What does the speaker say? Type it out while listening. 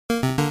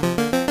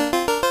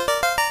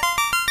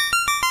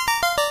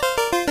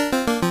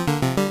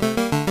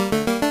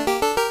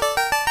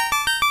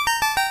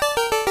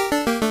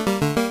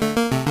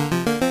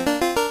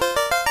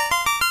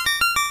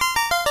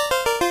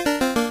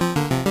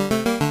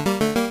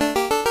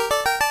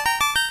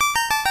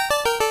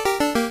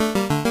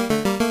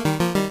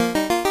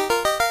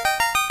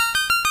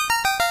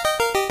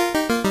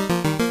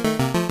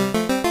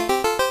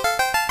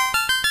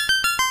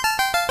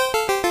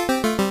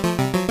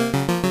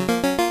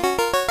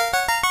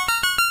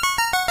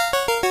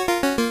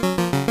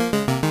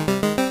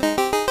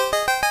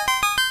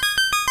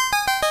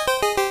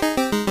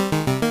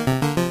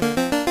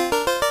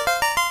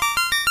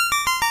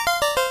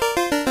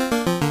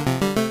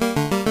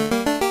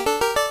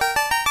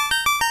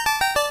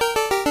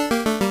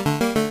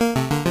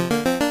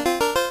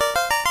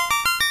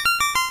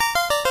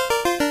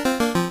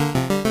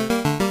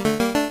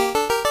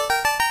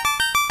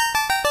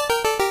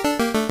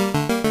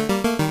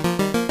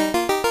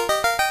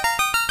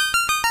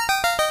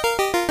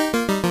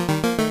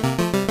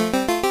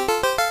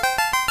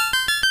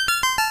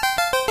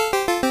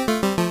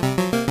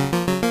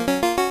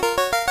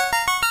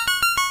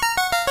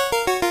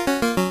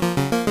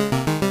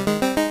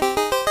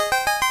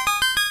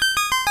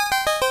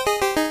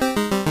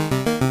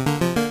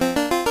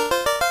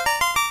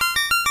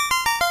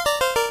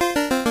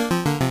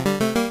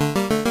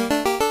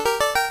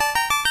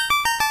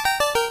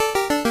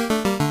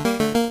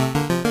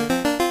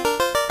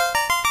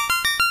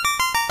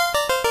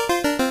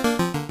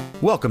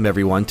Welcome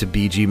everyone to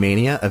BG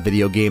Mania, a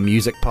video game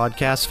music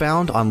podcast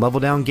found on Level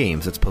Down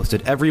Games. It's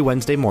posted every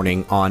Wednesday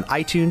morning on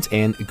iTunes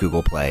and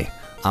Google Play.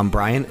 I'm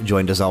Brian,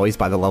 joined as always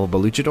by the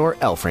lovable luchador,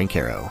 El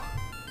Francaro.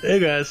 Hey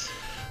guys.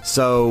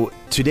 So,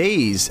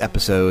 today's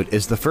episode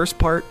is the first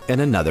part in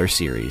another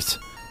series.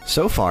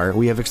 So far,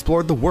 we have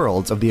explored the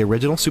worlds of the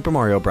original Super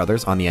Mario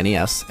Bros. On the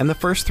NES and the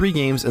first three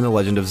games in the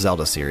Legend of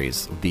Zelda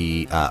series,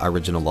 the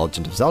original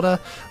Legend of Zelda,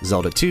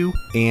 Zelda 2,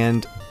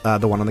 and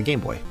the one on the Game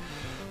Boy.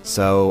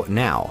 So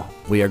now,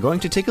 we are going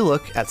to take a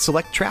look at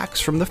select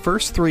tracks from the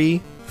first three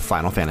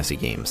Final Fantasy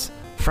games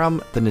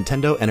from the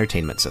Nintendo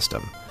Entertainment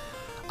System.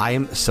 I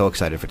am so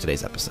excited for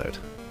today's episode.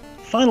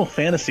 Final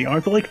Fantasy,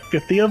 aren't there like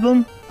 50 of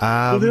them? Do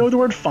they know what the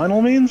word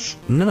final means?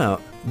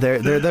 No.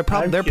 There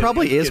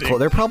probably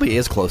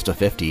is close to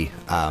 50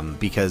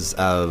 because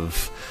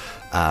of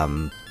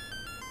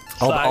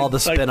all the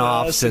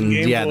spin-offs and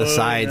the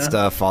side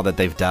stuff, all that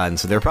they've done.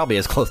 So there probably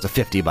is close to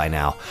 50 by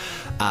now.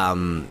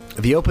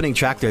 The opening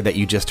track there that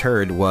you just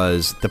heard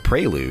was the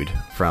prelude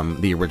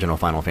from the original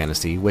Final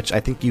Fantasy, which I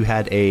think you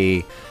had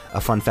a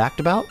fun fact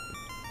about.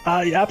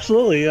 Yeah,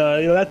 absolutely.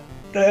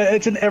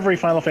 It's in every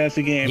Final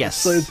Fantasy game.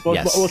 Yes. It's the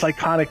most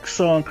iconic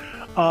song.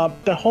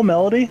 That whole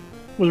melody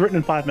was written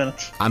in 5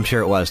 minutes. I'm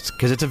sure it was,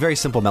 because it's a very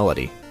simple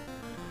melody.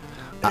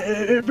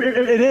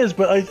 It is,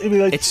 but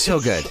it's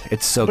so good.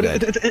 It's so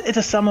good. It's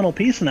a seminal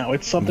piece now.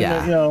 It's something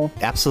that,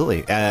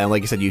 Absolutely.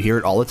 Like I said, you hear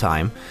it all the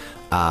time.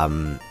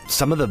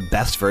 Some of the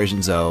best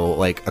versions,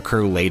 though,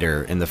 occur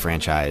later in the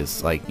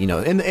franchise.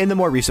 In the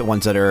more recent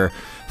ones that are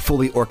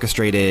fully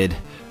orchestrated,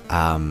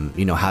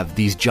 have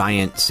these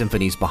giant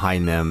symphonies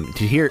behind them.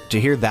 To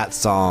hear that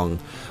song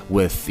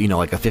with, a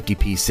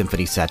 50-piece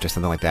symphony set or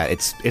something like that,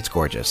 it's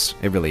gorgeous.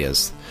 It really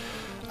is.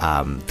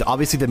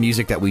 Obviously, the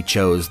music that we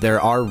chose,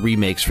 there are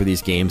remakes for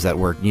these games that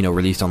were,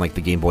 released on the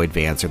Game Boy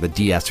Advance or the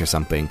DS or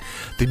something.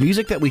 The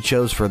music that we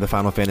chose for the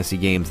Final Fantasy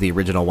games, the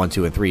original 1,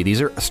 2, and 3,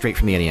 these are straight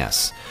from the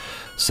NES.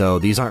 So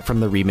these aren't from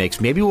the remakes.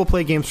 Maybe we'll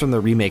play games from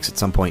the remakes at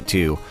some point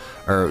too,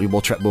 or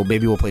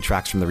maybe we'll play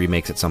tracks from the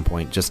remakes at some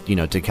point, just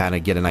to kind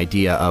of get an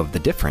idea of the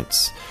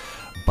difference.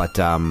 But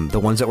the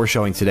ones that we're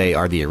showing today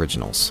are the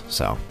originals.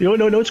 So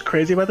know what's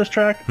crazy about this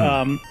track?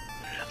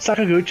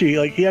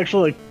 Sakaguchi, he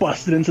actually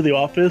busted into the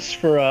office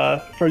for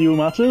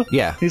Uematsu.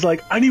 Yeah. He's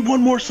like, I need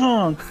one more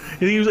song.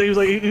 And he was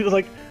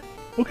like,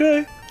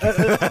 okay.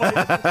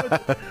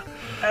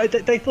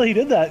 Thankfully he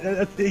did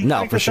that.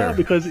 No, for sure.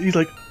 Because he's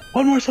like,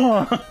 one more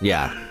song.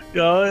 Yeah.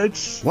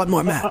 It's one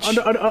more match.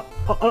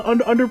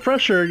 Under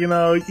pressure,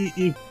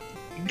 you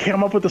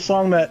came up with a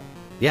song that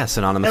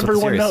synonymous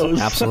everyone with the series.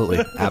 knows. Absolutely,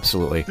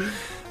 absolutely.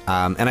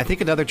 And I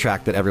think another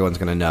track that everyone's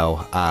going to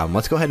know.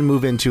 Let's go ahead and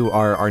move into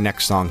our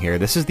next song here.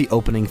 This is the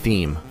opening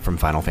theme from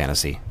Final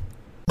Fantasy.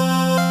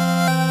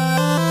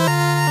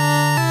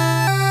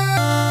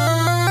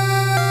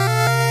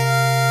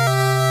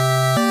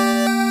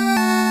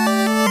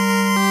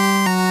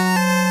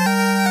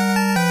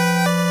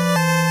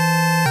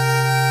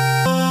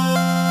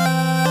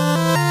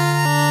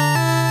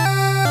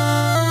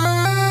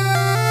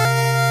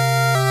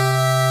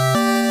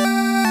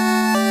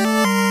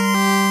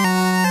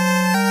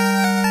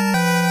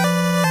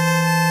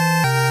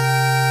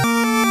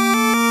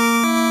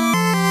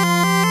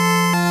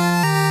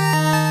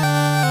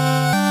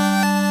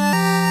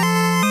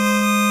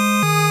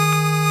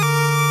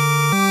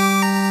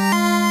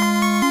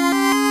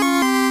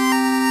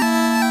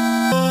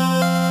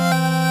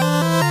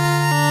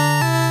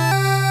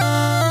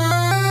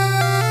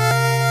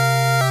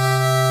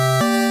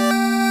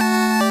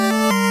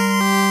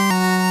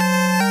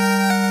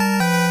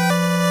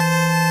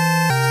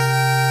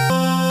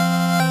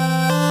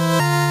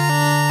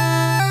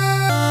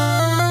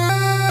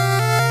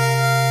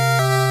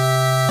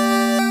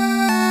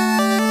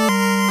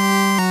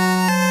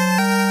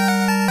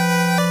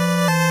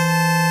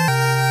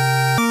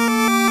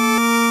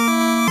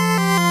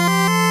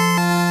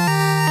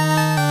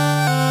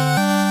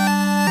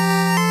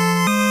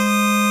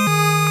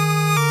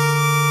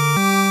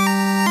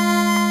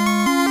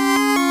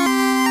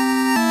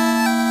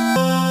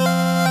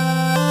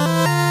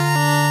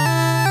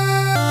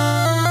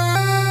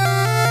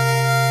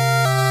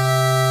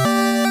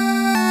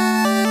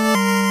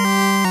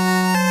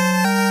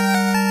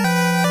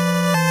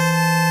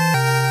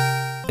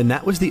 And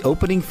that was the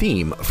opening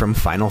theme from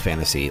Final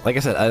Fantasy. Like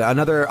I said,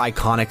 another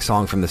iconic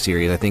song from the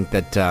series. I think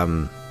that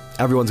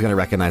everyone's going to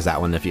recognize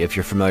that one if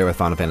you're familiar with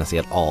Final Fantasy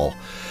at all.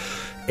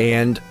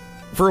 And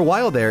for a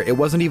while there, it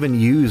wasn't even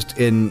used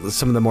in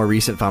some of the more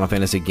recent Final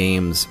Fantasy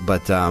games,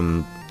 but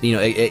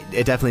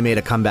it definitely made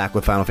a comeback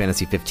with Final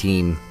Fantasy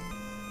 15.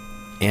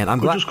 And I'm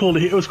glad. Which was cool to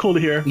hear. It was cool to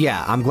hear.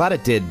 Yeah, I'm glad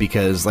it did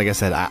because, like I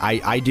said,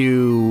 I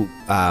do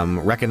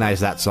recognize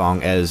that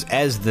song as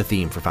the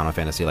theme for Final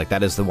Fantasy.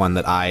 That is the one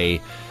that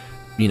I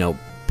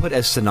put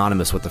as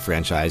synonymous with the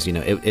franchise.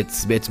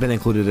 It's been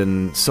included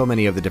in so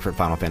many of the different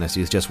Final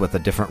Fantasies, just with a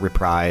different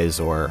reprise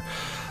or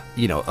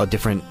a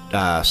different,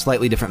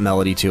 slightly different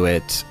melody to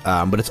it,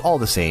 but it's all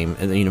the same,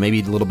 and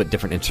maybe a little bit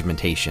different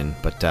instrumentation.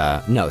 But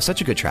no,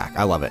 such a good track.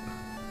 I love it.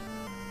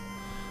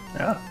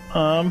 Yeah.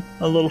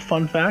 A little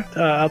fun fact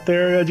out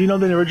there. Do you know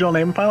the original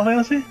name of Final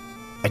Fantasy?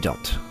 I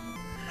don't.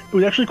 It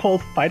was actually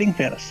called Fighting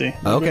Fantasy.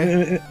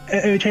 Okay.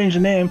 And it changed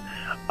the name,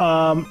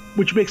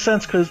 which makes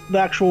sense because the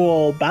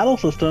actual battle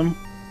system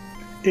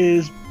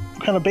is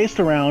kind of based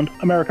around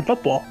American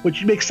football,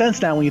 which makes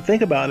sense now when you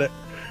think about it.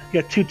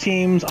 You got two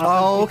teams.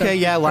 Oh, okay,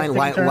 yeah,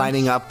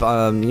 lining up.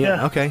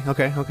 Yeah. Okay.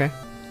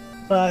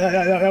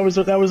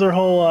 That was their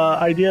whole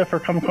idea for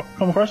come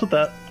across with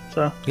that.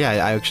 So Yeah,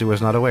 I actually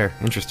was not aware.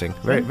 Interesting.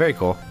 Very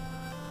cool.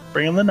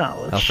 bringing the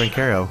knowledge. El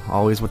Francaro,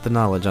 always with the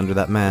knowledge under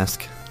that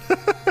mask.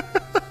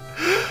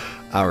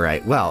 All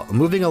right. Well,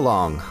 moving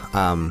along.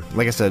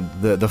 Like I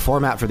said, the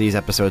format for these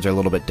episodes are a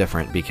little bit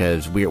different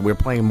because we're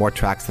playing more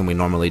tracks than we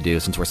normally do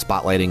since we're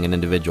spotlighting an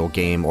individual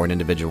game or an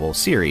individual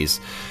series.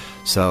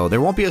 So there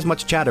won't be as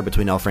much chatter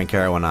between El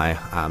Francaro and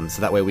I,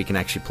 so that way we can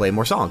actually play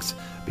more songs,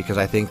 because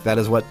I think that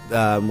is what,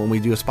 when we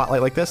do a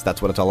spotlight like this,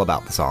 that's what it's all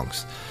about, the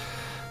songs.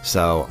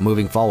 So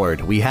moving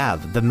forward, we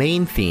have the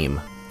main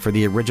theme for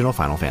the original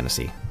Final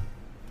Fantasy.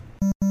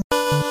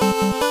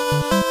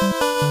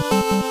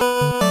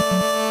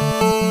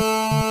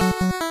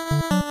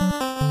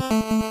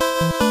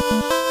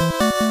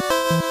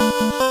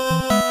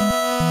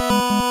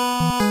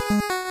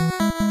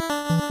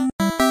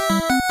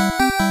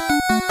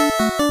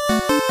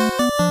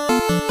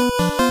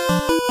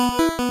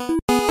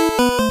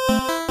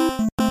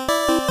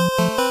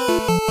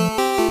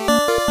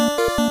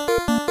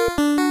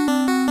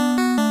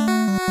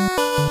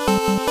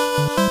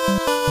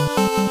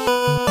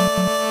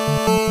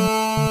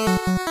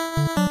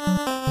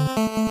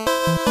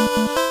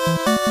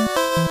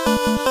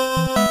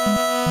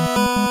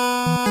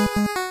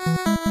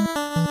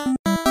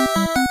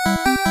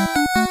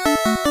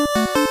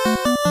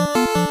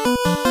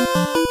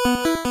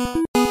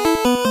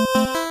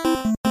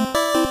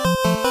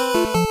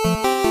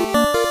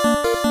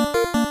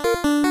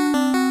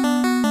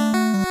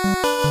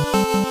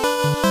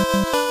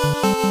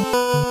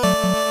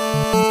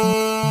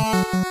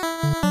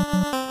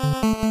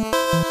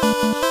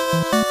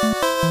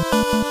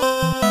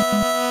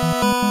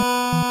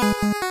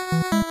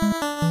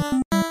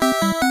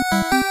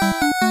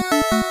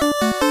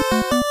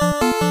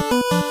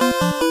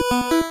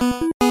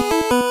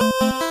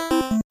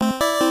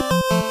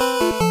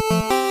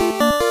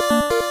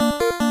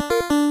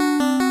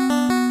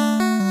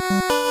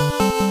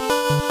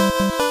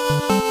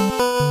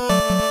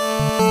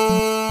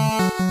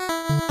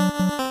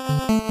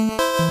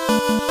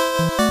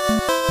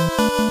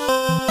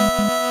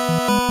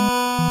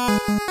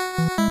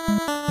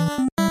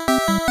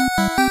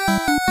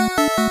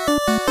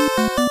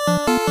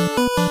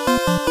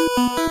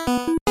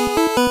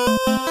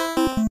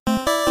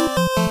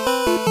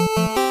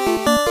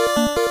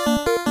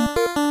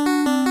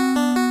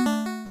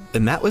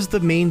 And that was the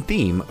main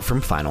theme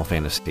from Final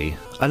Fantasy.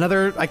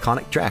 Another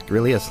iconic track, it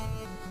really is.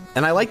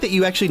 And I like that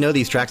you actually know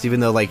these tracks, even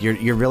though like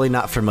you're really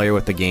not familiar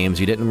with the games.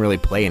 You didn't really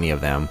play any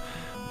of them,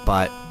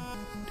 but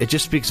it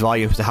just speaks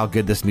volumes to how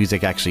good this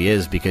music actually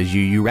is, because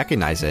you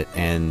recognize it,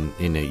 and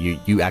you know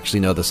you actually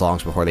know the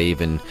songs before they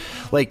even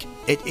like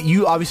it.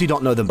 You obviously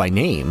don't know them by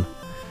name,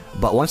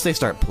 but once they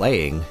start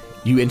playing,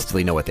 you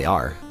instantly know what they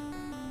are.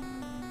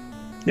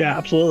 Yeah,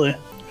 absolutely.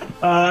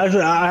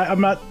 Actually,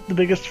 I'm not the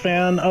biggest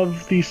fan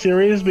of the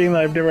series, being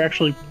that I've never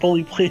actually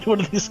fully played one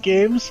of these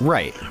games.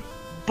 Right.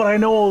 But I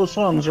know all the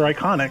songs are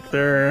iconic.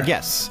 They're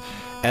Yes.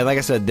 And like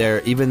I said,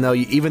 even though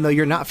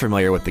you're not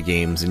familiar with the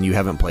games and you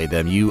haven't played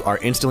them, you are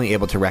instantly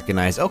able to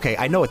recognize, okay,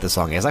 I know what this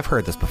song is. I've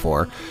heard this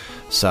before.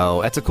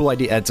 So that's a cool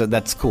idea.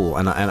 That's cool,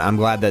 and I'm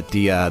glad that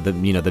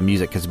the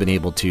music has been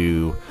able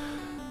to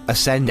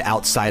ascend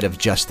outside of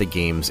just the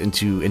games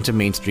into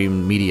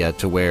mainstream media,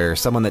 to where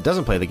someone that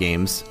doesn't play the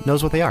games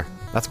knows what they are.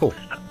 That's cool.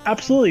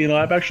 Absolutely. You know,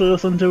 I've actually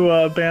listened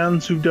to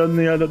bands who've done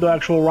the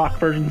actual rock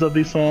versions of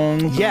these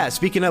songs. Yeah,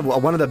 speaking of,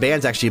 one of the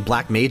bands, actually,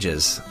 Black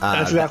Mages.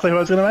 That's exactly what I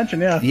was going to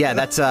mention, yeah. Yeah,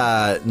 that's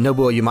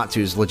Nobuo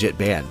Uematsu's legit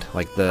band.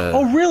 Like the.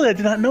 Oh, really? I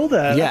did not know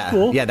that. Yeah, That's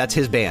cool. yeah, that's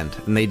his band,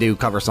 and they do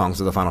cover songs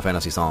of the Final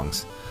Fantasy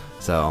songs.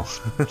 So.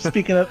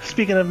 Speaking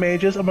of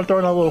mages, I'm going to throw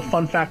in a little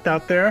fun fact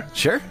out there.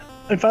 Sure.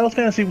 In Final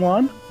Fantasy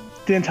 1,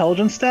 the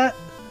intelligence stat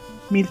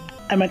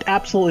meant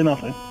absolutely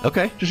nothing.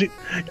 Okay. Just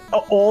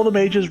all the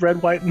mages,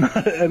 red, white,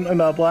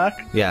 and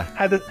black, Yeah.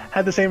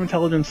 had the same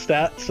intelligence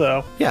stat.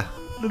 So Yeah.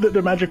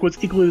 their magic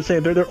was equally the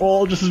same. They're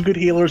all just as good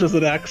healers as the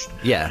next.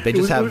 Yeah, they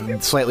just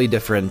have slightly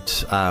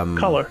different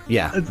Color.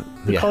 Yeah.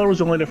 The Yeah. color was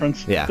the only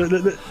difference. Yeah.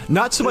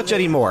 Not so much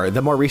anymore.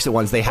 The more recent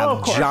ones, they have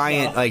of course,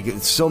 giant, like,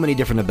 so many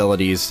different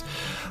abilities.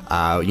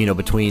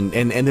 Between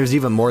and there's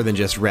even more than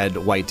just red,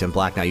 white, and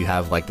black now. You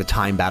have like the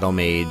time battle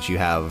mage. You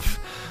have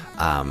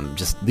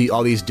just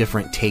all these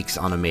different takes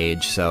on a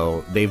mage.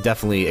 So they've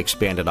definitely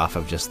expanded off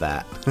of just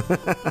that.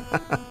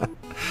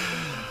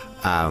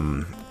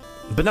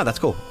 But no, that's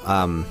cool.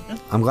 I'm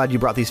glad you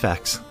brought these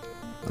facts.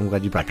 I'm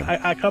glad you brought them.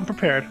 I come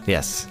prepared.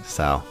 Yes.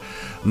 So,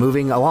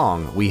 moving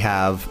along, we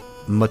have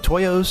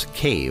Matoyo's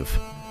Cave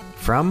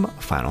from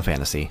Final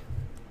Fantasy.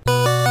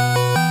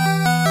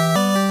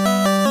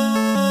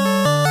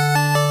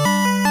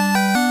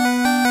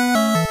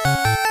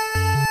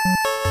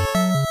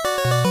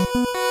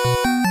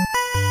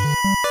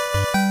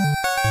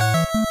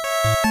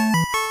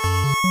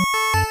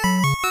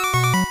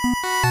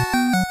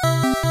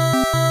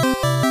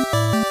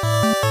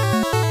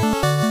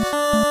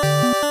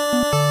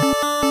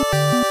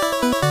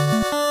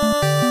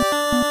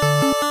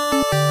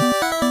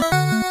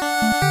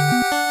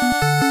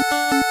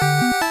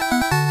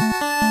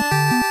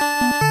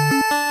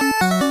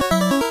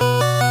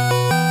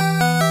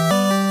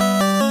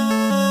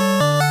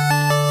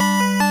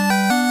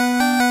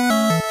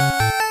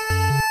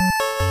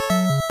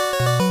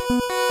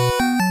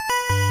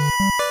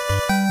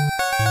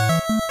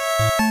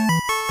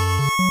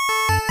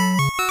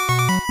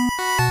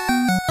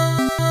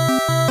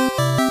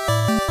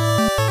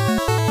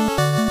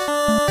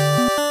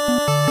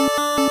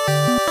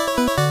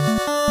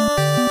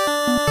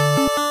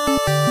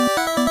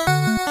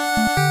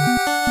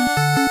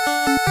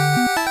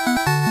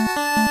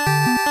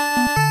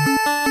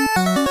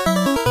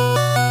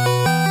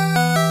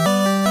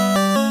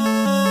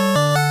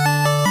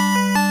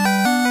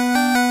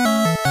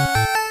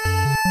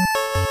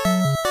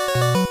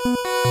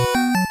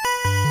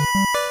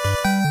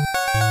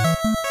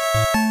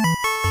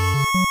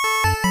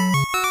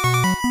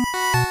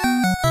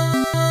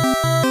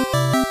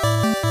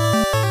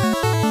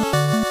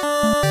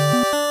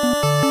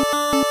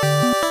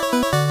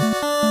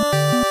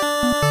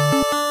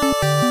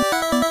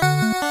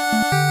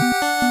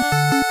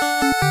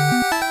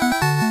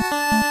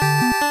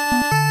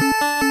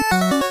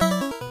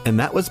 And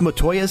that was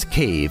Motoya's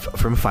Cave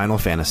from Final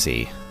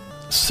Fantasy.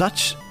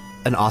 Such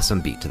an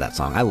awesome beat to that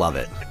song. I love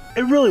it.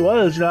 It really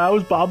was. You know, I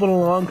was bobbing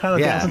along, kind of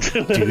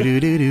dancing to it. Do do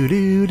do do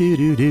do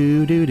do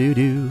do do do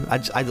do.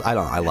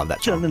 I love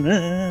that song.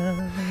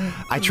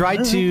 I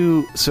tried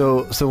to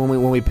so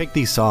when we picked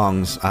these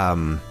songs,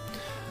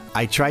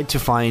 I tried to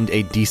find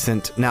a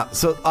decent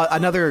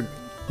another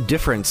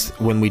difference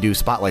when we do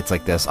spotlights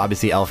like this.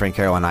 Obviously, El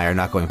Francaro and I are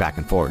not going back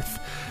and forth.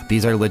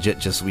 These are legit.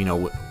 Just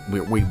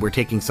we're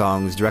taking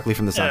songs directly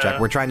from the soundtrack. Yeah.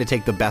 We're trying to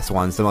take the best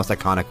ones, the most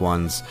iconic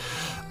ones.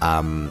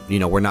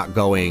 We're not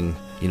going,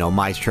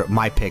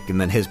 my pick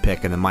and then his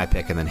pick and then my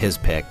pick and then his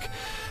pick.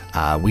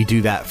 We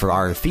do that for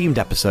our themed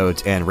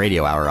episodes and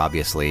Radio Hour,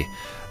 obviously.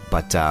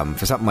 But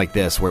for something like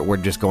this, we're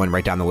just going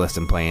right down the list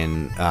and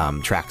playing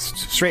tracks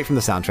straight from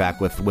the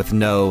soundtrack with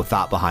no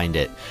thought behind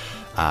it.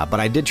 But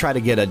I did try to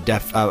get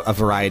a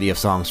variety of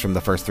songs from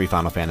the first 3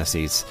 Final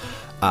Fantasies,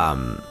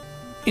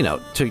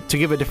 to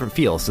give a different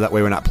feel, so that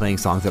way we're not playing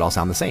songs that all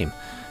sound the same.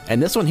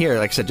 And this one here,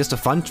 like I said, just a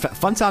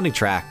fun sounding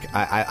track.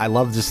 I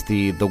love just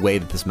the way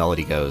that this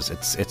melody goes.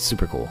 It's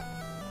super cool.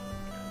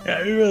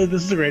 Yeah,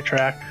 this is a great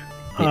track.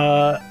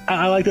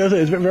 I like this.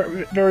 It's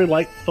very, very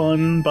light,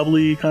 fun,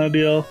 bubbly kind of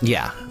deal.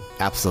 Yeah,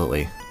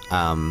 absolutely.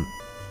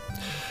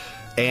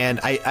 And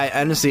I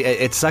honestly,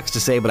 it sucks to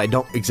say, but I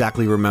don't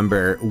exactly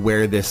remember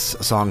where this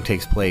song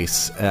takes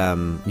place.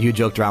 You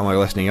joked around while we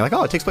were listening. You're like,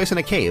 oh, it takes place in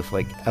a cave.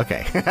 Like,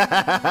 okay.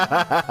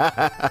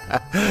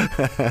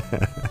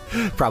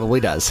 Probably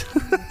does.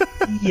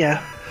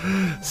 Yeah.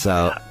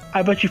 So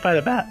I bet you find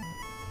a bat.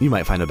 You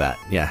might find a bat.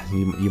 Yeah,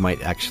 you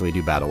might actually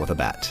do battle with a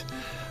bat.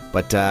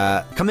 But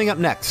coming up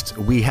next,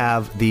 we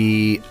have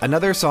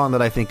another song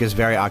that I think is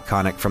very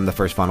iconic from the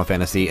first Final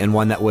Fantasy, and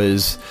one that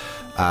was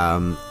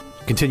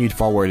continued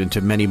forward into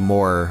many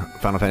more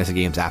Final Fantasy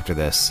games after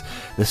this.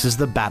 This is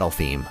the battle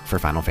theme for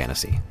Final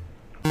Fantasy.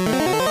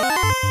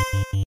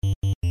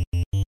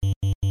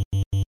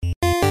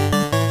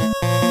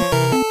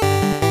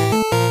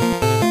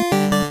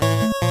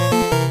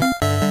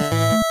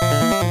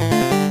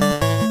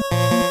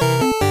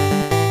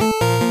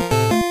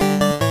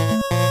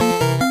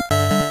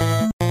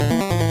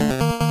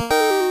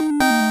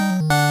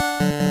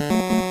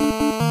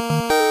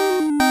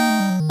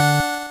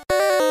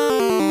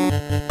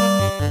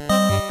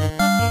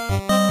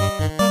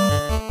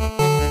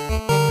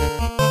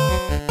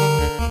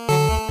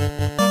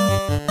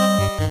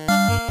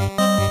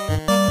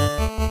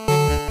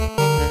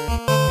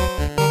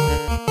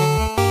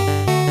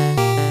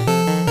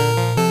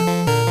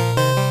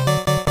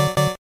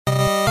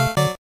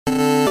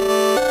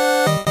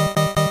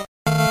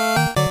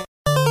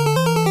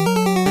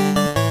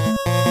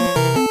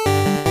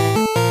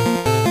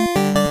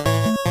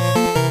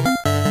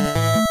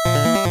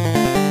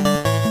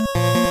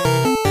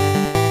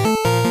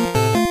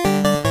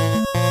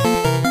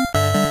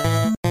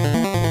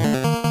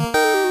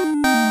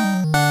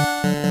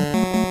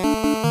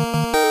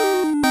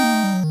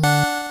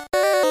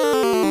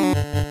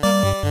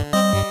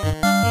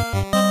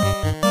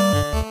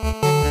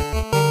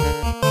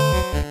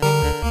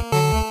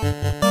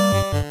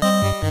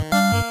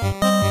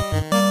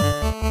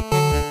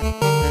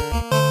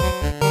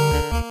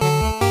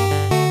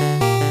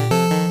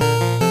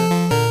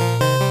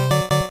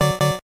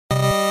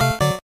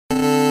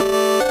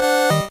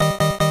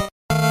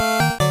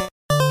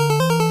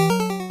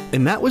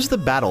 And that was the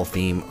battle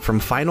theme from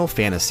Final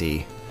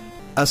Fantasy,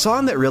 a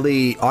song that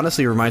really,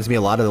 honestly, reminds me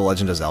a lot of The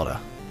Legend of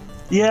Zelda.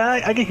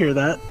 Yeah, I can hear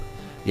that.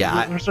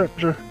 Yeah, sure.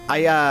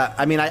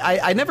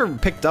 I never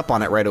picked up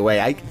on it right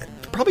away. I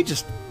probably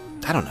just,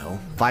 I don't know,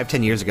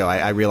 5-10 years ago,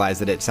 I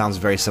realized that it sounds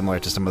very similar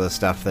to some of the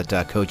stuff that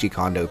Koji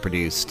Kondo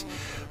produced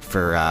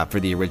for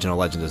the original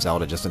Legend of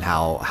Zelda, just in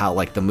how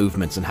like the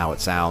movements and how it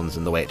sounds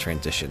and the way it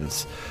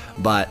transitions.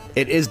 But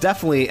it is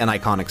definitely an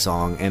iconic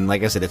song, and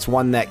like I said, it's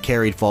one that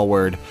carried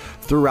forward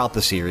throughout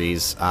the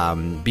series,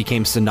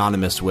 became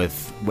synonymous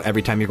with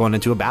every time you're going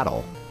into a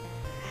battle.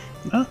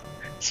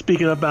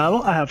 Speaking of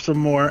battle, I have some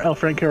more El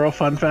Francaro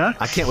fun facts.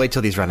 I can't wait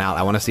till these run out.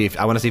 I want to see if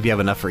you have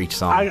enough for each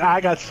song. I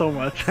got so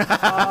much.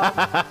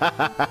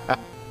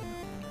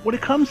 When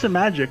it comes to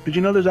magic, did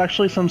you know there's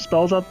actually some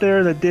spells out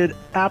there that did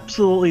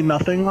absolutely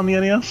nothing on the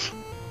NES?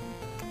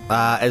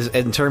 As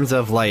in terms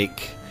of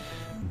like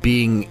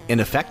being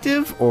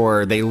ineffective,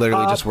 or they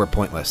literally just were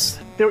pointless?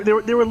 They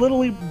were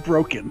literally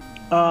broken.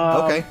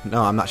 Okay,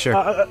 no, I'm not sure.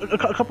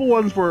 A couple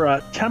ones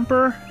were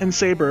Temper and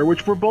Saber,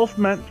 which were both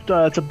meant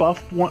to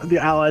buff the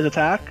allies'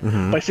 attack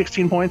by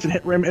 16 points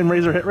and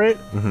raise their hit rate.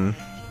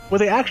 What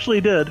they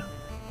actually did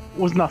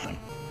was nothing.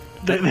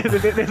 They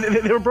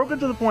were broken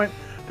to the point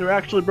they were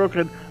actually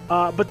broken.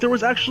 But there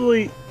was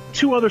actually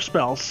 2 other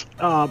spells.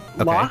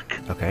 Lock,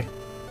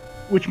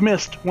 which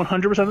missed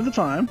 100% of the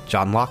time.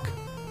 John Lock.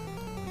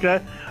 Okay.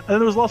 And then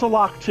there was also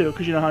Lock 2,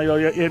 because you know how you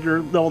have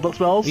your leveled up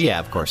spells? Yeah,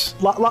 of course.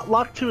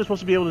 Lock 2 is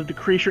supposed to be able to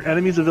decrease your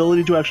enemy's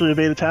ability to actually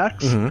evade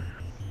attacks.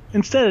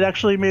 Instead, it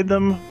actually made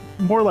them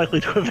more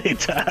likely to evade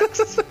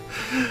tax.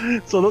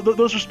 So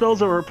those are spells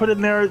that were put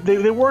in there.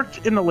 They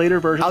worked in the later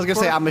versions. I was gonna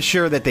say, I'm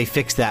sure that they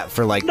fixed that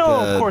for like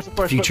of course,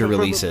 future but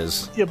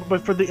releases.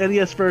 But for the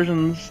NES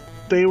versions,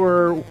 they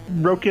were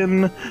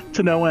broken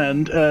to no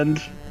end,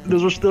 and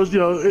those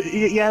you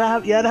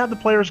had to have the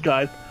player's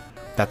guide.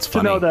 That's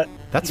funny. To know that.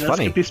 That's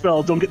funny. Skip these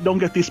spells. Don't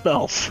get these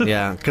spells.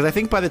 Yeah, because I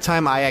think by the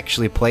time I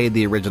actually played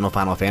the original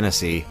Final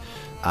Fantasy,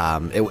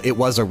 it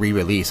was a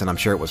re-release, and I'm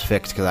sure it was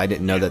fixed because I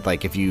didn't know that.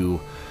 Like, if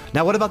you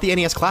now, what about the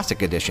NES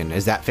Classic Edition?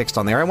 Is that fixed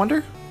on there? I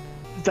wonder.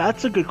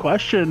 That's a good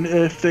question.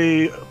 If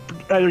they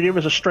either gave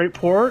us a straight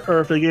port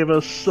or if they gave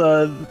us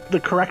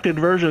the corrected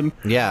version.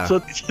 Yeah. So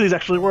these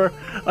actually were.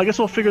 I guess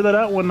we'll figure that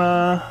out when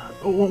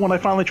I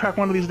finally track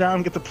one of these down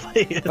and get to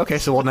play it. Okay,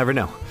 so we'll never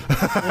know.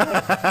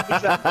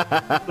 Exactly.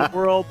 The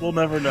world will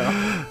never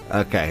know.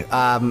 Okay.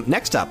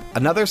 Next up,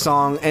 another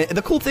song. And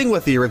the cool thing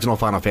with the original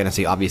Final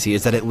Fantasy, obviously,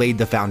 is that it laid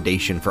the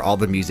foundation for all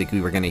the music we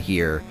were going to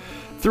hear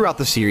throughout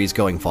the series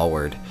going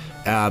forward.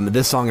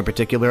 This song in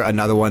particular,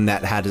 another one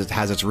that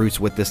has its roots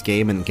with this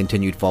game and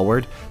continued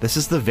forward. This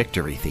is the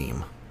Victory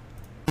theme.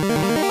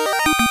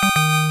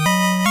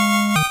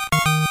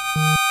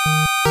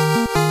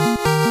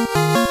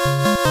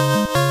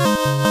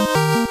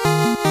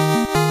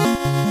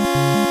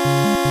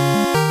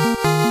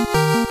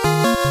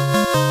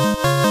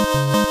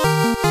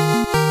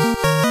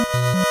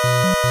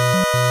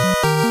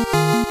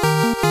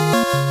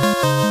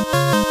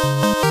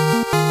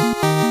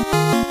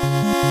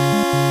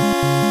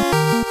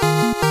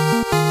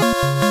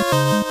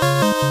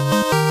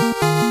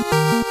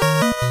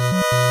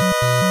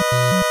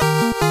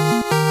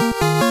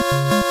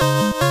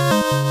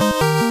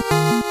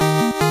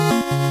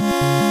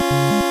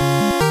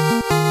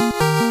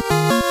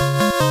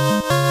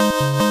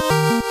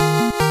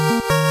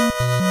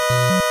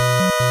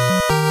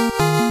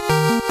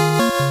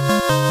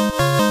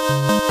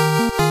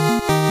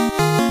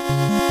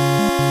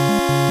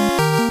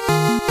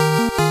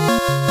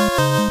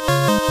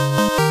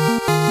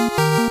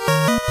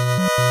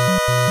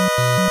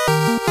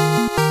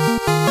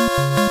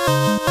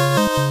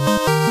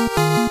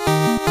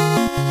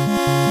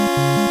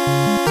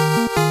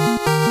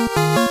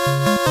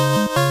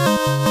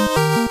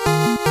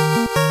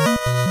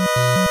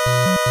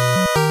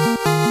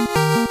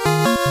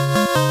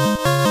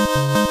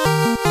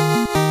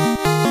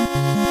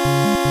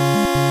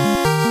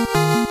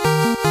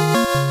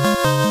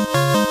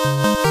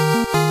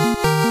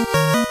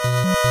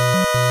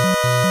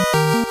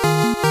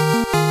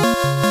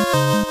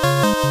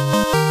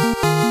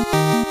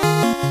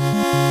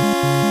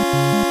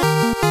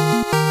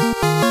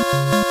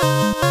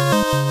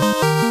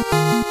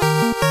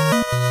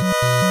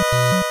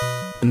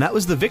 And that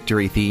was the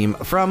Victory theme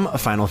from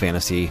Final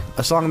Fantasy,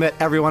 a song that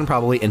everyone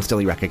probably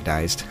instantly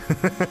recognized.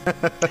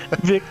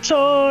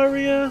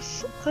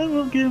 Victorious, I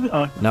will give it.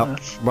 Oh, nope,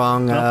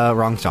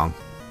 wrong song.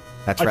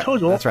 That's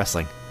that's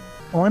wrestling.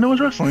 All I know is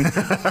wrestling.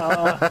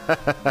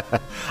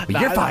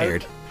 You're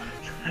fired.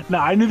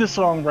 I knew this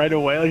song right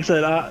away. Like I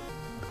said,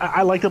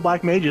 I like the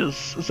Black Mages,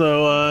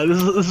 so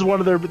this is one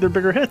of their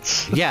bigger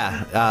hits.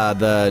 Yeah,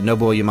 the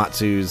Nobuo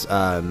Uematsu's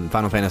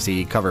Final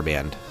Fantasy cover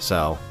band.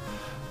 So.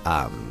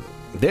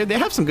 They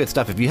have some good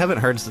stuff. If you haven't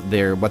heard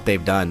what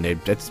they've done,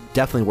 it's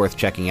definitely worth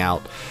checking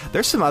out.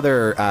 There's some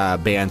other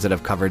bands that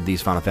have covered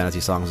these Final Fantasy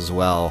songs as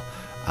well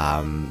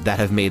that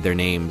have made their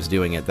names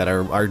doing it that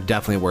are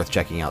definitely worth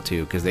checking out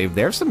too, because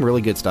there's some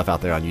really good stuff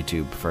out there on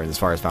YouTube for as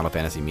far as Final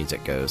Fantasy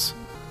music goes.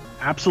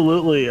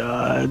 Absolutely.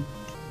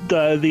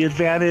 The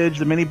Advantage,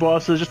 the mini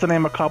bosses, just to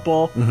name a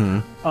couple.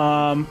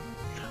 Mm-hmm.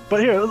 But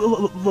here, a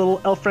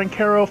little El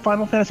Francaro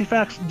Final Fantasy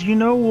facts. Do you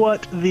know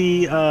what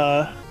the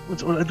what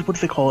do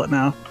they call it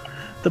now?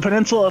 The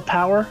Peninsula of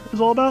Power is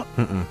all about?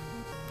 Mm-mm.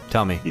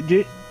 Tell me.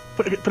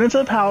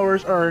 Peninsula of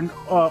Powers are in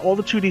all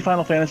the 2D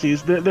Final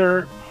Fantasies.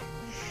 They're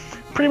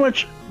pretty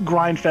much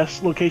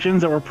grindfest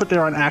locations that were put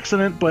there on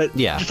accident, but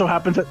just so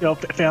happens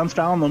that fans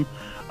found them.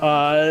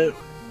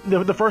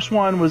 The first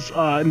one was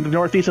in the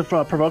northeast of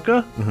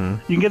Provoca. Mm-hmm.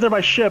 You can get there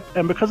by ship,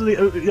 and because of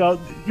the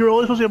you're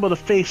only supposed to be able to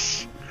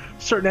face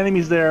certain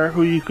enemies there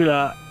who you could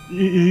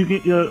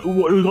you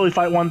only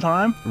fight one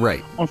time.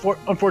 Right.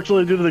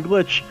 Unfortunately, due to the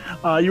glitch,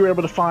 you were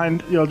able to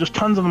find just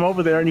tons of them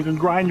over there, and you can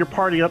grind your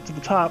party up to the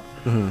top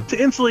to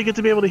instantly get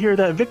to be able to hear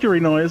that victory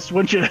noise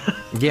once you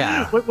once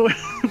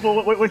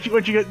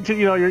you get into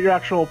your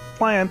actual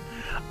plan.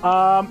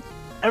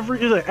 Every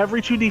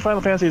 2D Final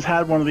Fantasy has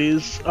had one of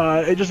these.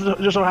 It just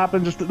so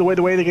happens just the way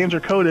the games are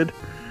coded,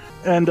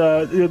 and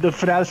the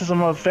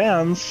fanaticism of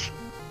fans,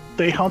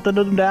 they hunted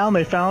them down,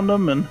 they found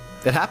them, and.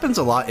 It happens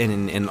a lot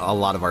in a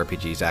lot of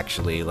RPGs,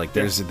 actually. Like,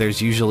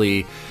 there's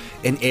usually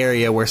an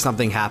area where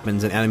something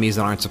happens and enemies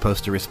that aren't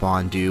supposed to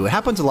respond do. It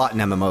happens a lot in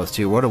MMOs,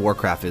 too. World of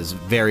Warcraft is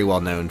very well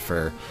known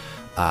for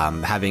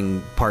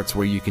having parts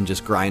where you can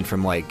just grind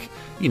from,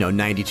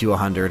 90 to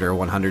 100 or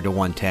 100 to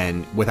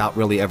 110 without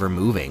really ever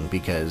moving,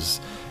 because...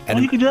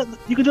 you can do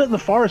it in the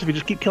forest if you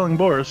just keep killing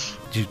boars.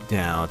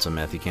 No, it's a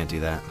myth. You can't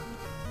do that.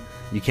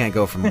 You can't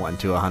go from 1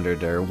 to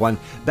 100 or 1.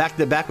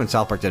 Back when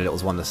South Park did it, it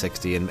was 1 to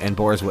 60, and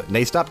Boars,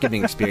 they stopped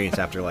giving experience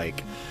after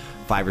like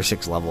 5 or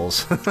 6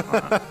 levels.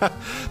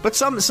 But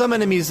some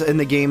enemies in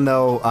the game,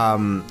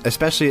 though,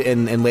 especially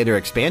in later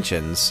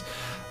expansions,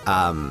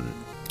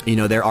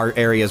 there are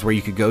areas where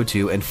you could go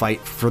to and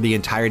fight for the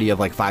entirety of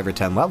like 5 or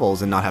 10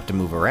 levels and not have to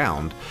move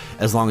around,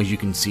 as long as you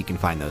can seek and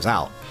find those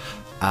out.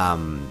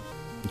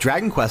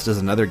 Dragon Quest is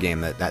another game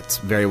that's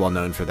very well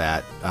known for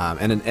that,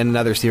 and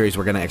another series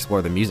we're going to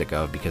explore the music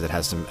of, because it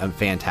has some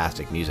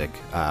fantastic music.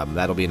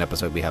 That'll be an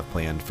episode we have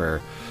planned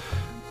for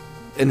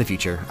in the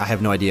future. I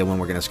have no idea when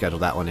we're going to schedule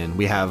that one in.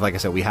 We have, like I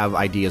said, we have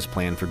ideas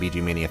planned for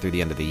BG Mania through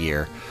the end of the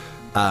year.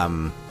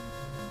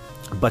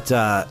 But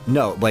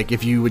no, like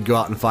if you would go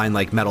out and find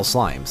like metal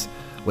slimes,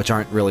 which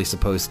aren't really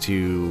supposed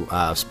to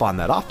spawn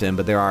that often,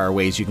 but there are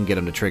ways you can get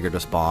them to trigger to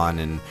spawn,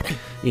 and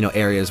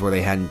areas where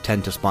they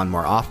tend to spawn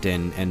more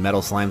often, and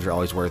metal slimes are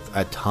always worth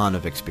a ton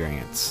of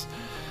experience.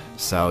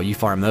 So you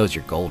farm those,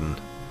 you're golden.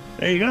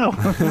 There you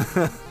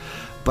go.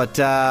 But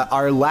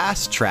our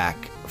last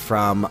track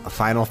from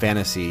Final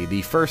Fantasy,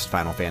 the first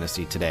Final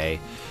Fantasy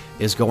today,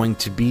 is going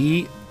to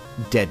be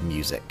Dead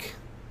Music.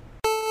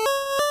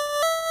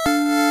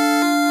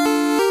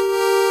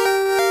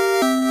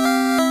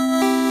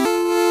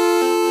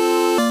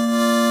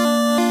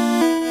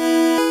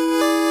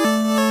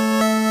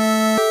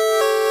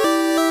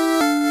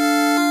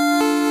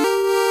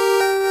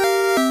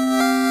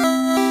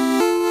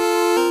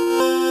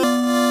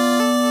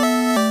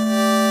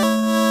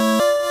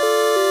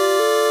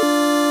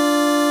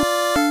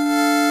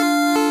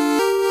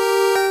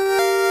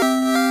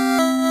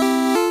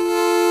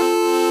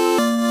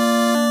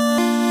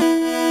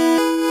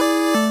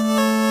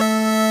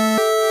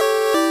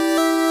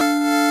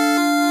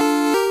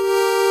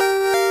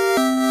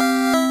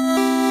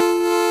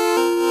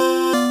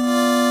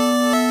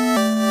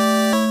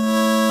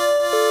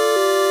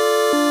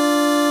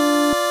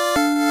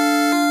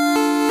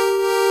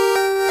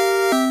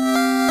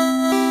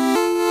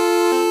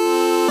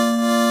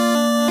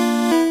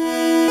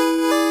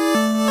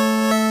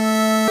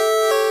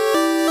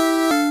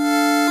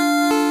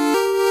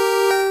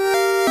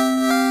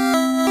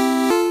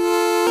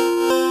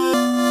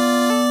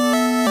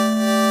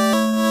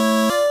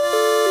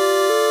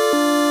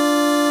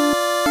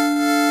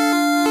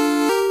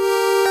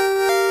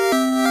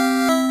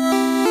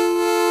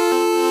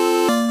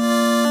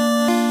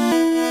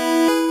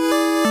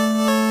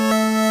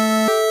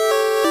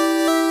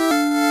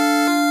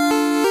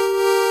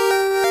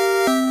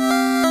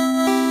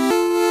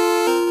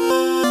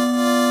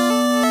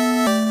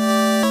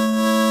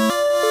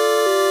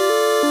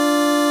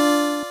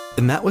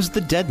 And that was the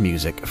Dead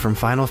Music from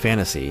Final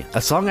Fantasy,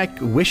 a song I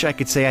wish I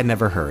could say I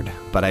never heard,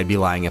 but I'd be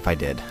lying if I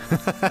did.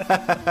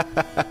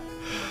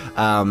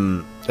 A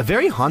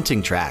very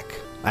haunting track.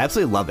 I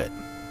absolutely love it.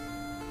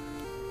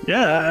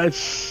 Yeah,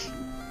 it's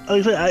like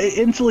I said, it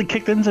instantly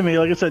kicked into me.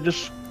 Like I said,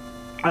 just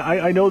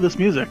I know this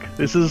music.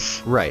 This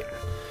is right.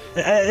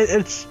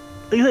 It's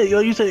like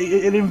you said,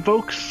 it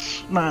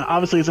invokes. Not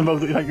obviously, it's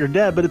invoked that you're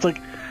dead, but it's like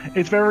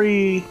it's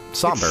very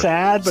somber, it's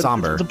sad, but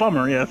somber. It's a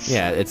bummer.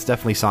 Yeah, it's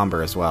definitely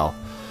somber as well.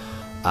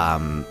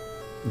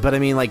 But I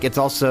mean, like it's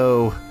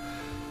also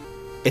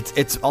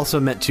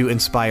meant to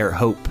inspire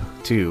hope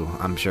too,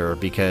 I'm sure,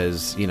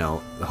 because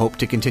hope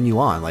to continue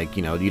on. Like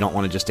you don't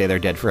want to just stay there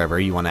dead forever.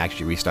 You want to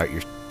actually restart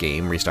your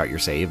game, restart your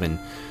save, and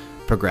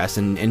progress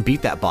and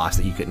beat that boss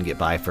that you couldn't get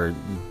by for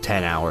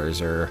 10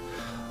 hours or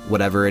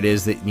whatever it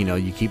is that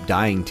you keep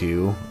dying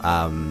to.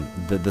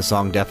 The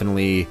song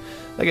definitely,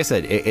 like I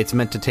said, it's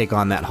meant to take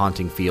on that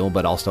haunting feel,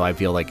 but also I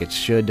feel like it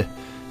should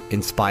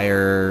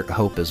inspire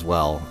hope as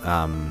well.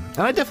 And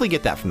I definitely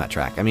get that from that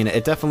track. I mean,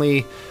 it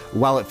definitely,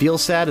 while it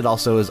feels sad, it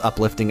also is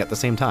uplifting at the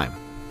same time.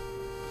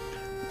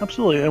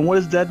 Absolutely. And what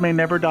is dead may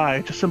never die.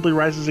 It just simply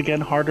rises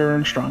again harder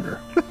and stronger.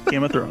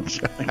 Game of Thrones.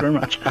 Thank you very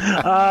much.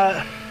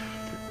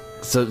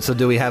 So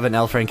do we have an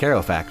El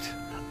Francaro fact?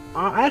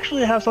 I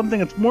actually have something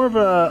that's more of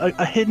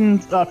a hidden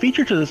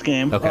feature to this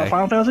game. Okay.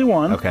 Final Fantasy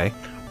 1. Okay.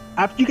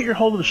 After you get your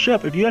hold of the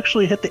ship, if you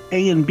actually hit the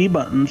A and B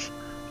buttons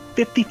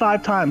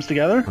 55 times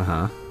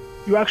together,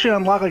 you actually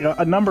unlock like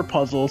a number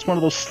puzzle. It's one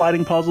of those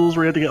sliding puzzles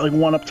where you have to get like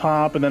one up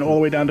top and then all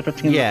the way down to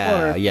 15 in the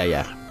corner.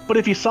 Yeah. But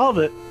if you solve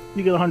it,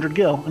 you get 100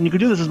 gil, and you can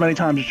do this as many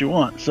times as you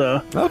want.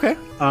 So okay.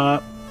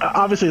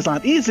 Obviously, it's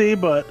not easy,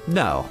 but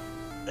no,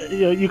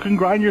 you can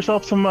grind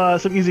yourself some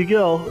easy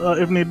gil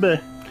if need be.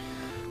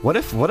 What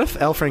if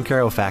El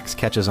Francaro Facts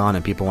catches on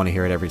and people want to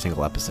hear it every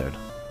single episode?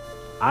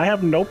 I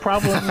have no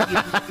problem.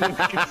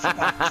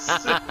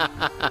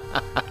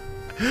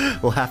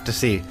 We'll have to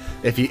see.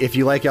 If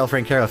you like El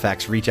Francaro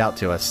Facts, reach out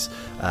to us.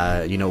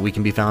 We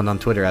can be found on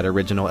Twitter at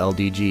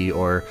OriginalLDG,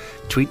 or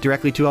tweet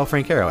directly to El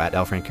Francaro at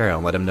El Francaro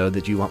and let him know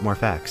that you want more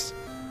facts.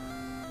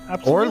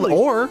 Absolutely.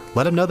 Or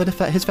let him know that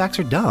his facts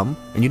are dumb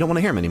and you don't want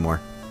to hear him anymore.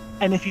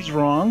 And if he's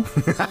wrong,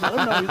 let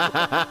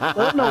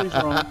him know he's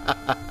wrong.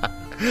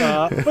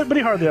 But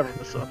he hardly ever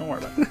does, so don't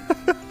worry about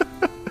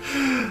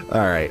it.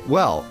 All right.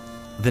 Well,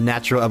 the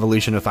natural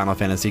evolution of Final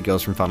Fantasy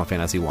goes from Final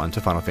Fantasy 1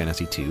 to Final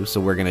Fantasy 2, so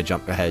we're going to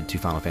jump ahead to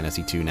Final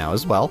Fantasy 2 now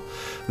as well.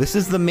 This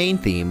is the main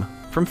theme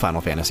from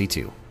Final Fantasy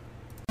 2.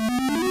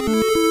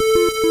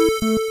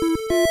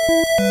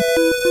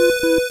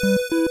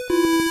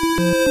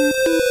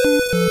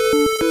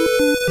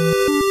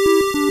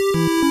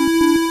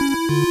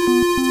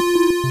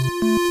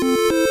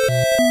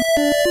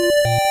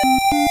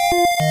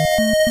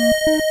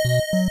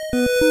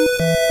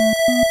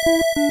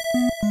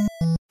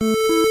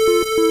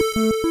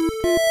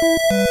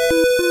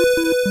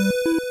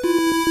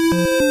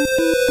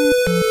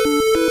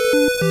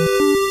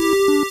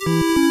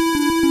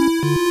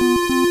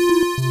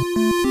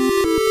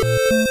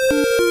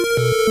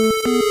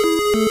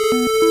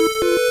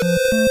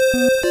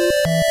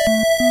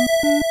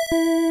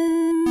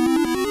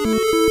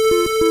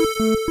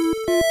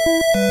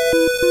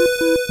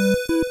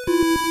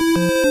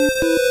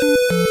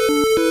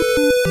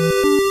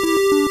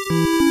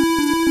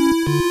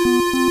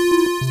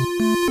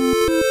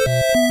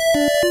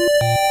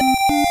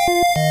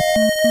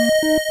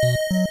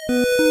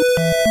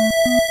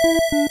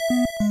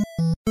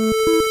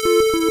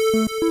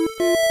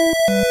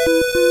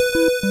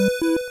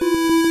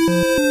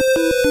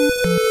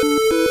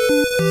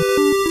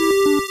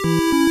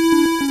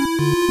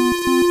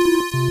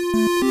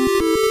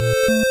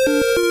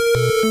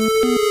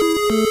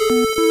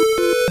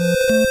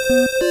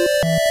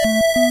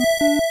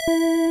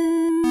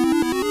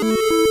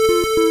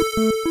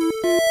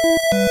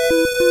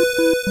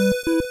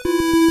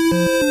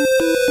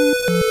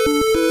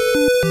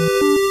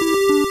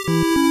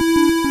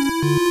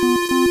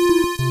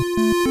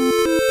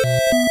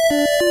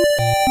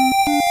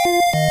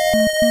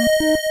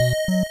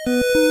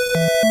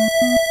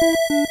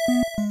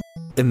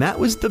 And that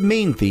was the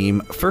main theme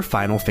for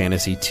Final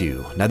Fantasy II.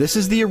 Now, this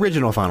is the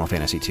original Final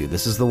Fantasy II.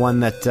 This is the one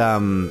that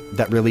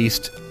that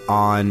released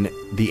on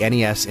the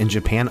NES in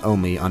Japan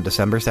only on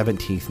December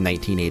 17th,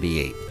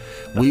 1988.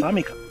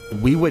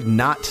 We would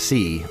not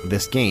see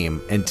this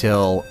game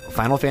until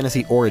Final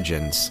Fantasy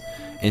Origins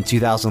in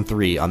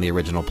 2003 on the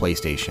original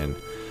PlayStation.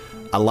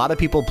 A lot of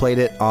people played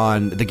it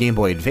on the Game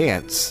Boy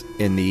Advance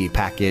in the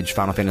package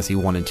Final Fantasy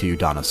 1 and 2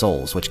 Dawn of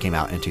Souls, which came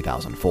out in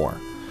 2004.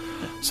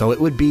 So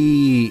it would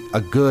be a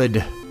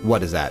good,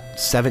 what is that,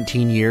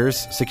 17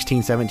 years,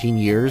 16, 17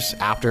 years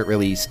after it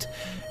released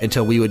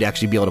until we would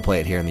actually be able to play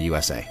it here in the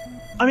USA.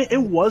 I mean,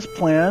 it was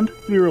planned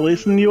to be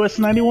released in the US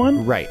in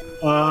 91. Right.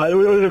 What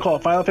do they call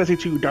it? Final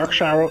Fantasy II Dark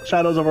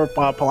Shadows over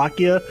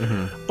Palakia.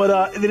 Mm-hmm.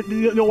 But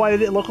you know why they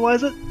didn't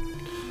localize it?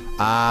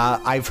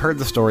 I've heard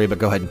the story, but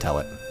go ahead and tell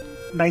it.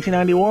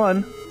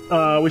 1991,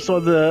 we saw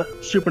the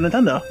Super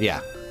Nintendo.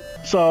 Yeah.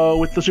 So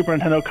with the Super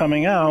Nintendo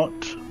coming out,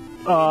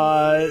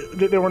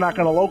 they were not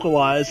going to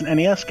localize an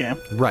NES game.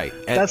 Right.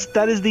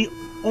 That is the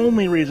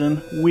only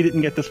reason we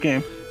didn't get this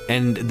game.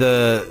 And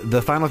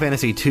the Final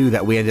Fantasy II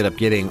that we ended up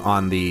getting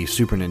on the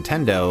Super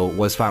Nintendo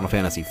was Final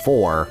Fantasy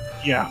IV.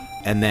 Yeah.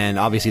 And then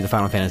obviously the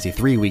Final Fantasy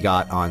III we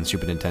got on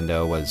Super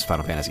Nintendo was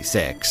Final Fantasy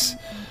VI.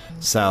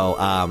 So,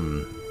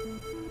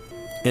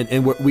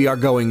 and we are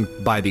going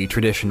by the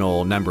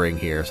traditional numbering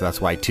here, so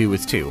that's why 2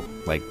 is 2.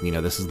 Like, you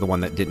know, this is the one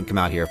that didn't come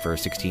out here for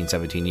 16,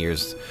 17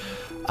 years.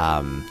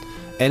 And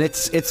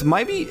it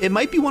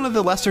might be one of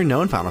the lesser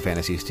known Final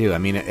Fantasies too. I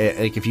mean,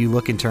 like if you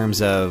look in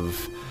terms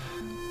of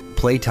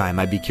playtime,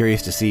 I'd be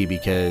curious to see,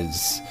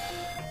 because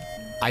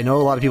I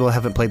know a lot of people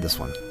haven't played this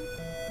one.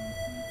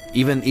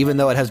 Even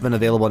though it has been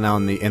available now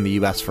in the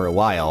US for a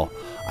while,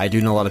 I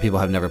do know a lot of people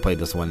have never played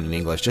this one in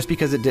English, just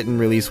because it didn't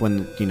release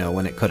when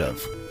it could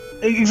have.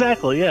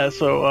 Exactly, yeah.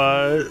 So,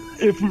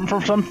 for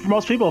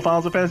most people,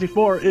 Final Fantasy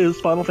IV is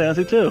Final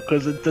Fantasy II,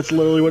 because that's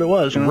literally what it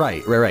was. You know?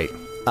 Right.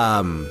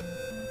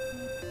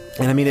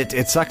 And I mean,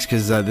 it sucks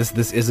because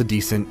this is a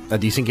decent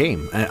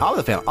game, and all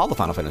the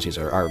Final Fantasies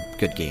are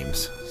good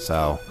games.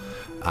 So,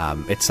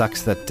 it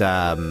sucks that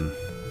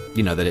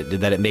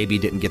that it maybe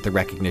didn't get the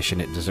recognition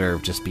it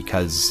deserved, just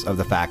because of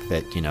the fact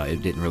that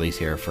it didn't release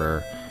here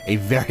for a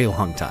very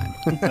long time.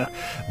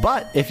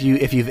 But if you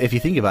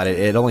think about it,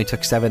 it only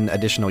took 7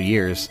 additional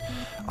years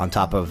on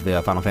top of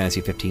the Final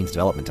Fantasy 15's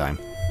development time.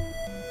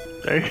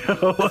 There you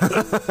go.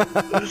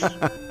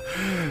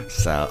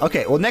 So,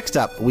 okay, well, next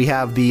up we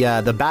have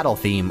the battle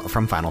theme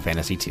from Final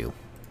Fantasy II.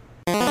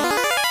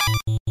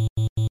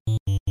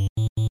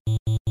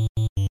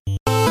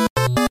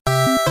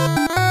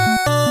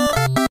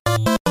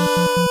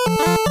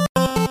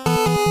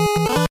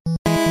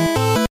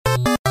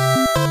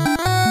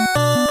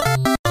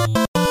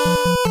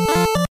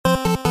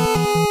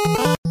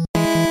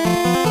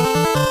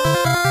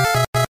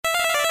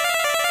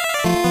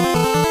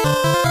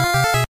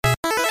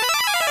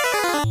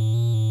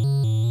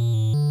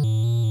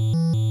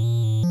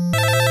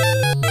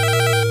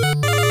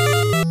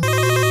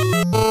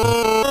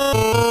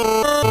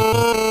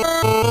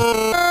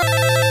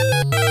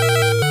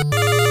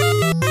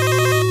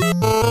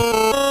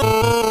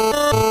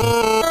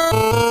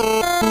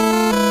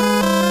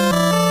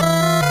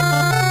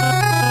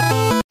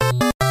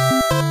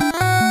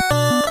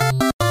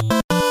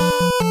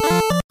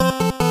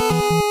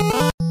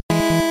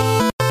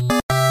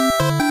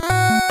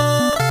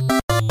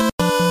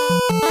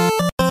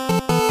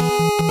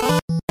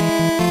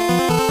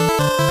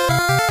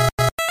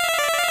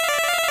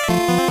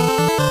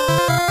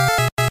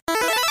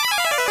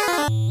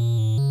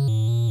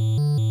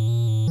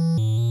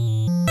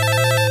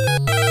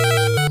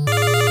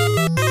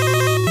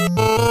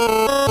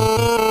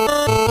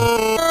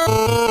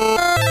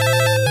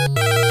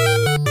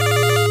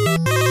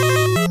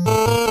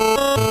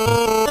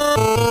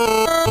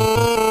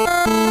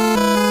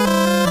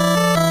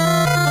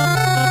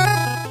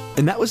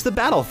 was the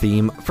battle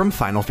theme from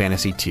Final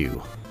Fantasy II.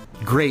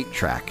 Great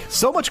track.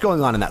 So much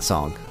going on in that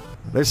song.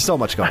 There's so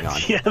much going on.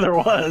 Yeah, there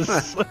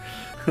was.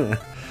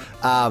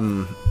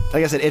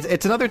 Like I said,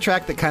 it's another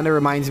track that kind of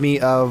reminds me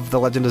of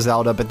The Legend of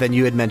Zelda, but then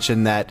you had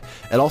mentioned that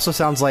it also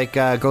sounds like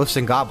Ghosts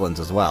and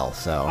Goblins as well.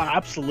 So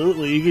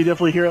Absolutely. You can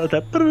definitely hear it with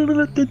that.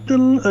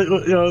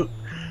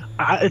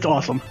 It's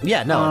awesome.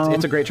 yeah, no,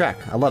 it's a great track.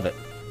 I love it.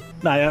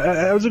 Nah,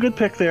 yeah, it was a good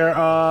pick there.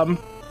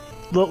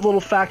 Little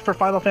fact for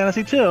Final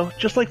Fantasy II.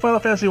 Just like Final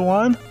Fantasy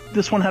 1,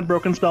 this one had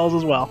broken spells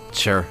as well.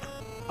 Sure.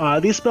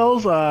 These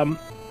spells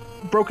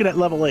broken at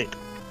level 8.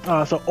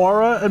 So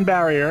Aura and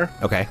Barrier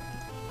Okay.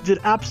 did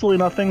absolutely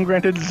nothing,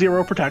 granted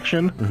 0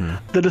 protection.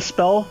 The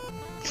Dispel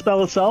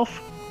spell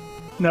itself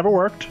never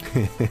worked.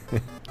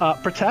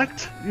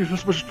 Protect, which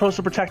was supposed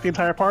to protect the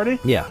entire party,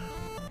 Yeah.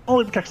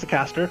 only protects the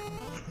caster.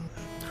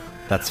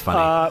 That's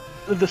funny.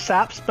 The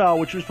Sap spell,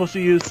 which you're supposed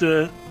to use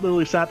to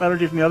literally sap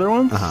energy from the other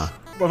ones, or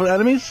from the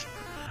enemies,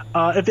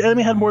 if the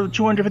enemy had more than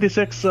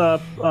 256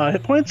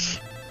 hit points,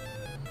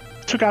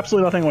 took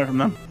absolutely nothing away from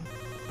them.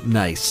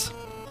 Nice.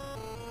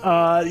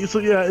 So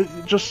yeah,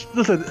 just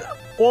listen.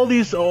 All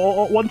these,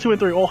 1, 2, and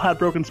 3, all had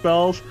broken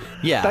spells.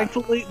 Yeah.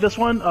 Thankfully, this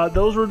one,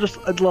 those were just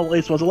at level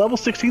 8 spells. The level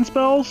 16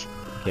 spells,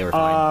 They were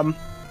fine.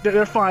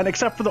 they're fine,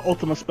 except for the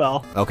Ultima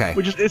spell. Okay.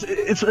 Which is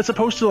it's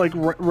supposed to like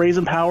raise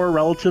in power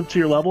relative to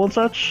your level and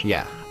such.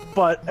 Yeah.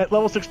 But at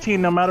level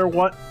 16, no matter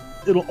what,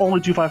 it'll only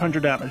do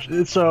 500 damage.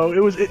 So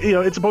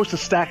it's supposed to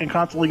stack and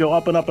constantly go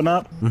up and up and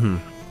up. Mm-hmm.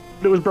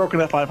 It was broken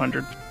at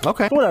 500.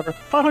 Okay. But whatever,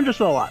 500 is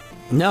still a lot.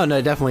 No,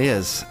 it definitely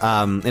is.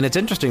 And it's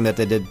interesting that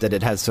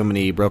it has so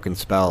many broken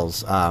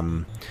spells.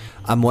 I'm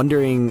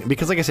wondering,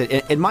 because like I said,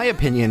 in my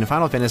opinion,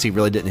 Final Fantasy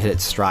really didn't hit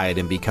its stride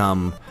and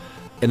become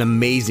an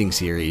amazing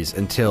series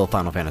until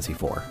Final Fantasy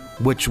IV,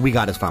 which we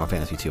got as Final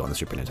Fantasy II on the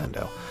Super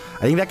Nintendo.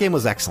 I think that game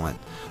was excellent.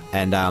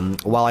 And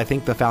while I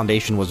think the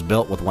foundation was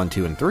built with 1,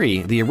 2, and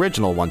 3, the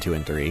original 1, 2,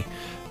 and 3,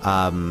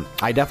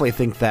 I definitely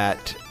think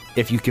that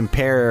if you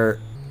compare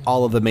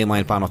all of the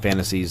mainline Final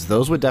Fantasies,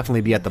 those would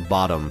definitely be at the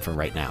bottom from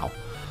right now.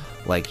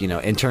 Like,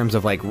 in terms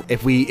of, like,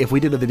 if we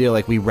did the video,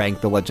 like, we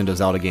ranked the Legend of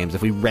Zelda games,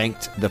 if we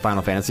ranked the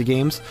Final Fantasy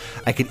games,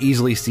 I could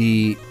easily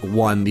see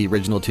 1, the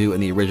original 2,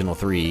 and the original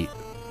 3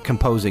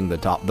 composing the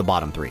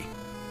bottom 3.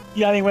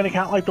 Yeah, I mean, when you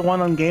count like the one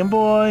on Game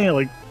Boy,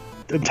 like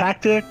and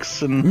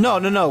Tactics, and No.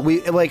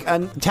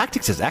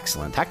 Tactics is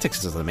excellent.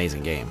 Tactics is an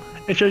amazing game.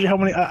 it shows you how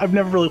many. I've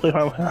never really played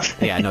Final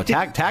Fantasy. Yeah, no,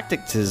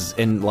 Tactics is,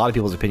 in a lot of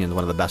people's opinions,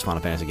 one of the best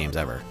Final Fantasy games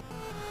ever.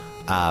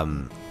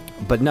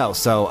 But no,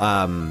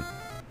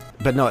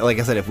 like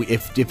I said,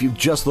 if you're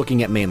just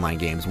looking at mainline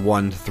games,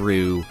 1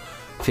 through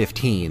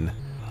 15,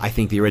 I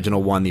think the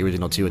original 1, the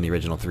original 2, and the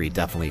original 3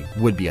 definitely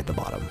would be at the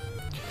bottom.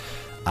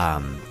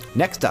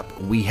 Next up,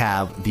 we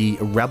have the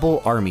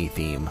Rebel Army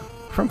theme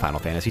from Final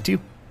Fantasy II.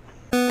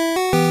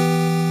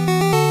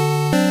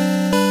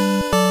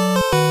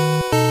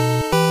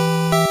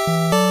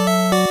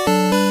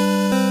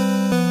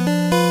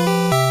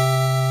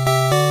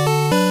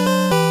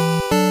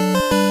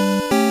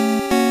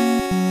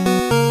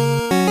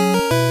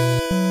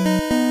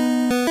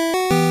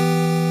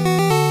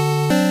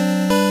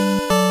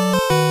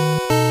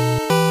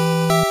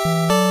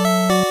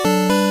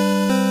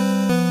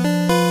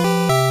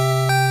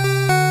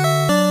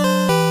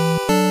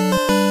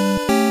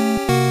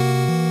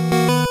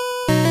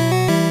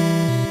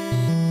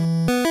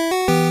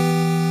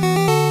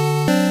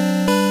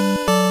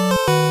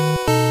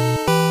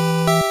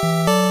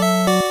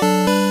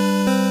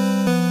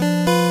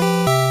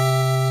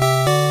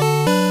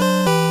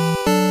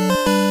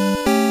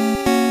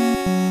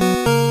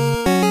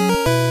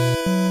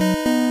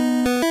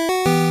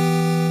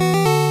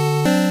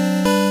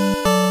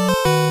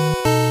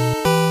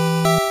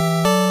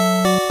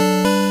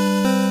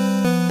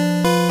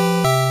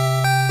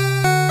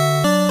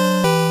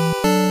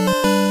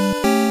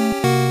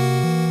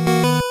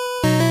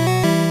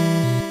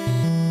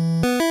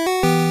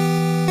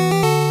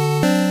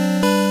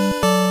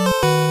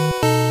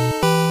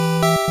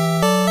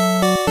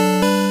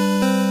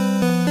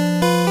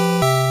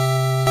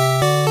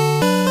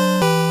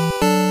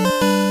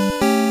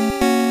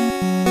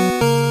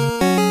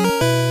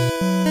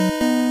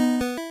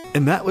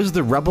 And that was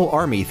the Rebel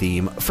Army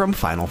theme from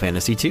Final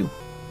Fantasy II.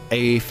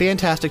 A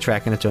fantastic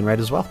track in its own right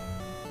as well.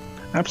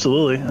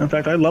 Absolutely. In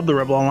fact, I love the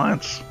Rebel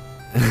Alliance.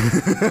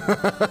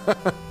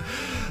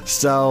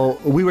 So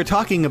we were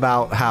talking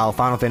about how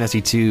Final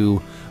Fantasy II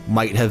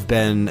might have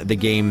been the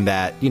game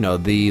that,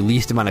 the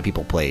least amount of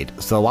people played.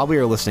 So while we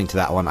were listening to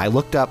that one, I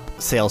looked up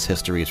sales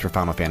histories for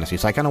Final Fantasy.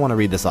 So I kind of want to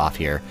read this off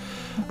here.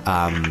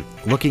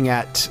 Looking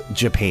at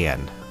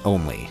Japan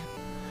only.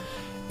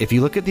 If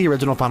you look at the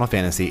original Final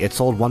Fantasy, it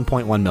sold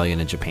 1.1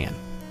 million in Japan.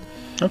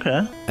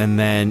 Okay. And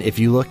then if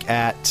you look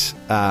at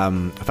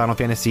Final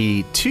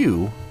Fantasy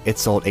II, it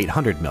sold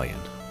 800 million.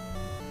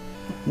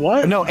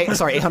 What? No,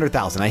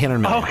 800,000. 800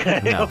 million.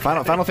 Okay. No, okay.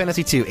 Final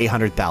Fantasy II,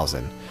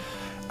 800,000.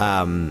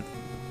 And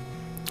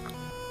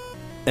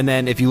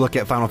then if you look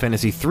at Final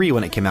Fantasy III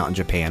when it came out in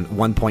Japan,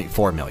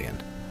 1.4 million.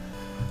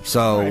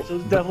 So, Right, so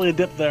it's definitely a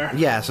dip there.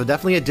 yeah, so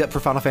definitely a dip for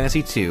Final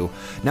Fantasy II.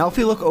 Now, if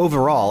we look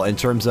overall in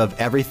terms of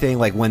everything,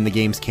 like when the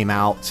games came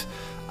out,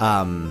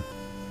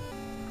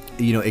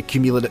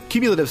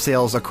 cumulative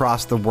sales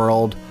across the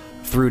world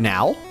through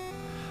now,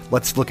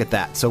 let's look at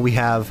that. So we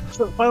have...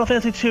 So Final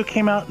Fantasy II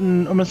came out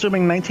in, I'm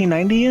assuming,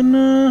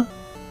 1990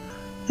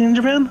 in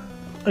Japan?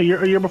 A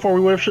year before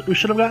we should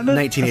have gotten it?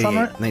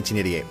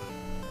 1988.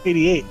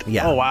 88.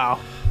 Yeah. Oh, wow.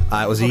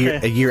 It was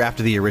a year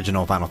after the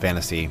original Final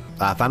Fantasy.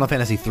 Final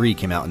Fantasy III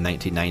came out in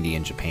 1990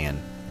 in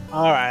Japan.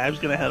 All right, I was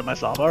getting ahead of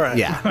myself. All right.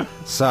 Yeah.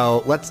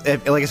 So like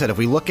I said, if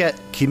we look at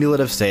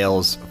cumulative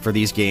sales for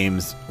these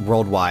games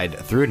worldwide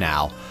through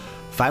now,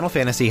 Final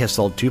Fantasy has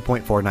sold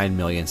 2.49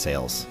 million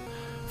sales.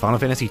 Final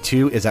Fantasy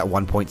II is at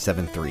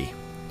 1.73.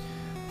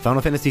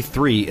 Final Fantasy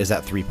III is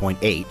at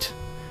 3.8.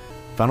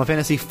 Final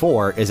Fantasy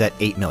IV is at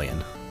 8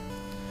 million.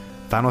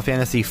 Final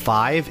Fantasy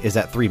V is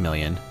at 3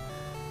 million.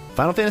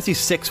 Final Fantasy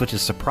VI, which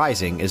is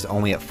surprising, is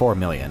only at 4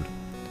 million.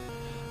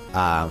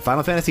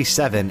 Final Fantasy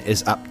VII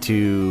is up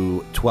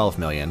to 12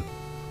 million.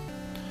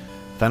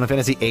 Final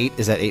Fantasy VIII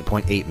is at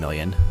 8.8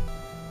 million.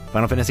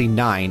 Final Fantasy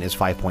IX is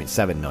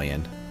 5.7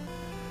 million.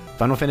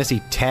 Final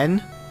Fantasy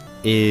X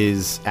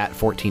is at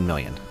 14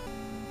 million.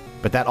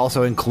 But that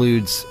also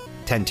includes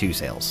 10-2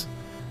 sales.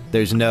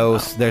 There's no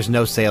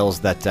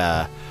sales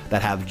that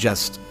have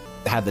just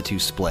had the two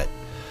split.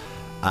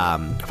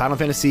 Final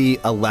Fantasy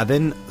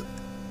XI,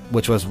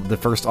 which was the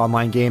first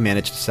online game,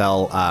 managed to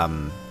sell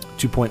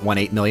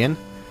 2.18 million.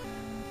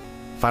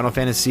 Final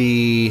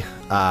Fantasy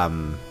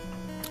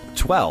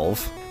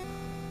 12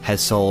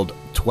 has sold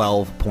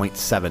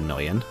 12.7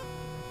 million.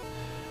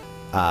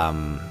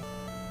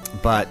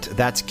 But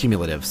that's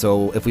cumulative.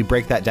 So if we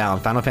break that down,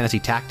 Final Fantasy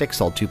Tactics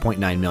sold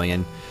 2.9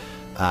 million.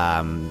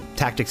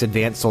 Tactics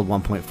Advance sold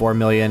 1.4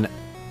 million.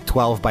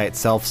 12 by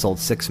itself sold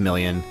 6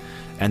 million.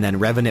 And then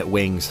Revenant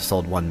Wings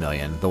sold 1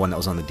 million, the one that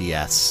was on the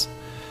DS.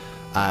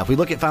 If we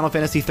look at Final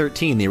Fantasy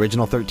 13, the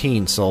original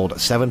 13 sold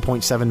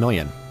 7.7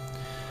 million.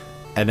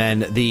 And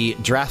then the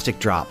drastic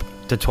drop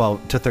to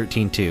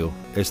 13.2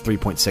 is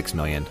 3.6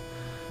 million.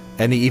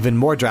 And the even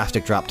more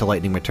drastic drop to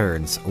Lightning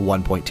Returns,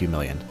 1.2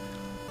 million.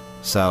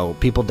 So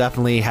people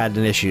definitely had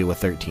an issue with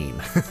 13.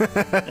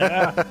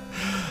 Yeah.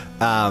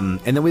 And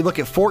then we look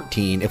at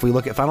 14. If we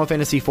look at Final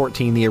Fantasy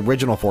 14, the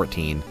original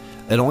 14,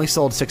 it only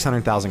sold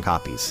 600,000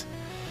 copies.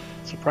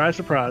 Surprise,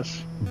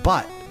 surprise.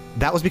 But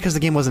that was because the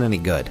game wasn't any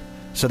good.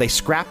 So they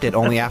scrapped it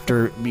only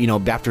after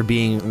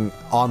being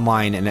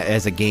online and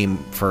as a game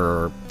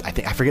for,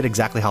 I forget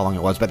exactly how long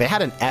it was, but they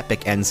had an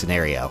epic end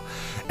scenario.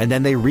 And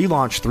then they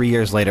relaunched 3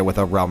 years later with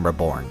A Realm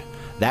Reborn.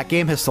 That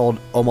game has sold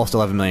almost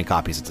 11 million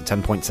copies. It's at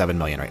 10.7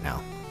 million right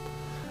now.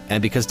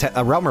 And because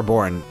A Realm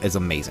Reborn is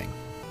amazing.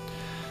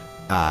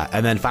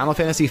 And then Final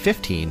Fantasy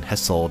 15 has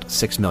sold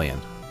 6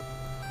 million.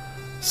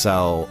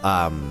 So,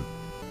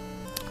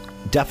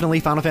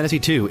 definitely Final Fantasy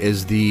 2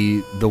 is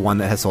the one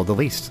that has sold the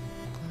least.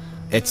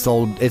 It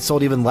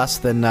sold even less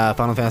than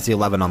Final Fantasy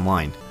 11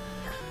 online.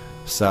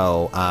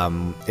 So,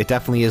 it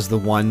definitely is the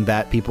one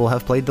that people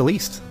have played the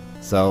least.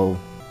 So,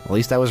 at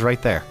least I was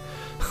right there.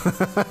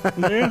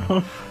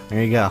 Yeah.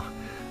 There you go.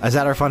 Is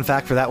that our fun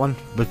fact for that one?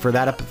 But for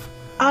that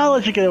I'll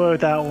let you get away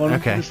with that one.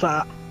 Okay. Just,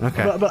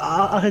 Okay. But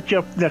I'll hit you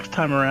up next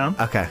time around.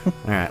 Okay. All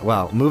right.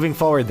 Well, moving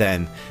forward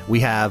then,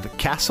 we have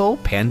Castle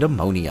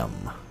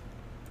Pandemonium.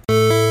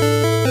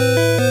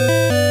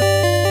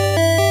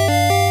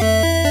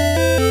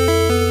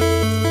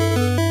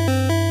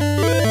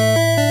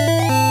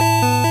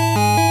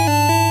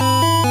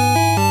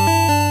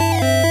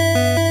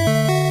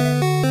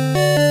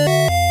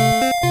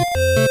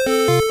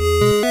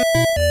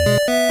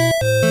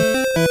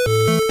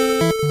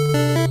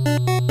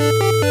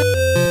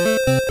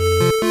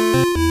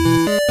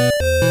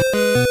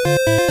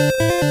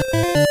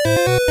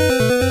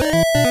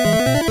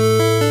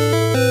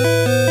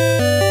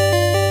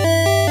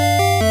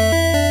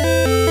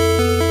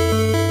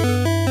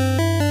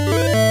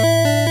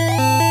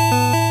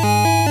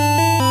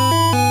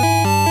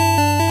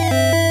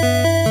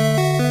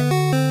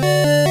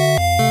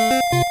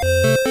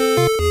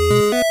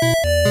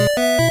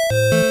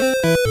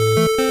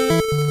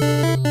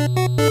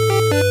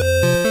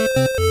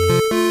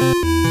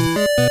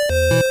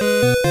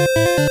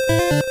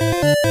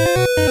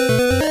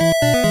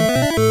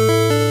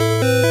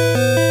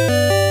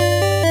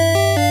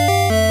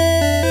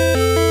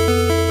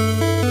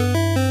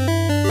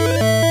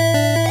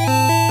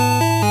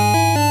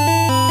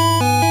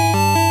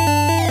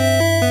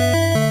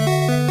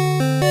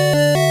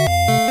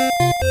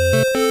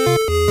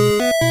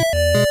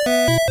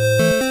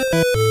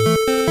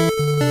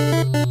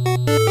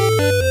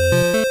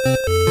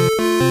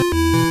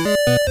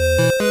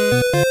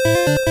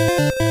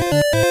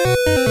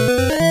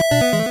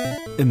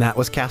 And that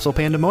was Castle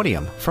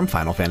Pandemonium from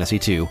Final Fantasy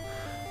II.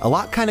 A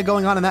lot kind of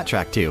going on in that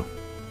track, too.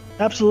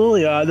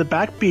 Absolutely. The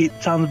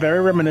backbeat sounds very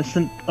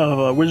reminiscent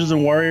of Wizards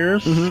and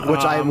Warriors.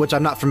 Which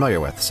I'm not familiar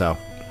with, so...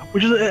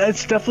 which is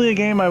it's definitely a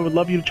game I would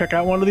love you to check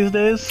out one of these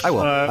days. I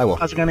will. I will.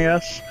 Classic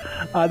NES.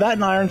 That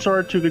and Iron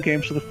Sword, two good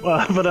games for the.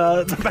 Back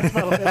to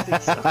Final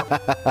Fantasy.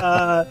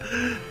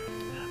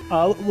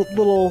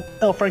 Little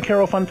El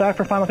Francaro fun fact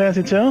for Final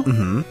Fantasy II.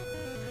 Mm-hmm.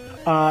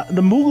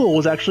 The Moogle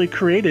was actually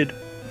created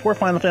for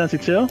Final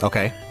Fantasy II.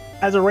 Okay.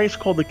 As a race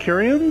called the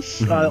Kyrians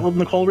that lived in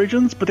the cold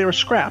regions, but they were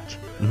scrapped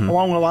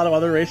along with a lot of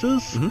other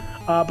races.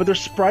 But their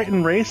sprite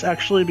and race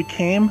actually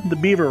became the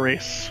Beaver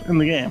race in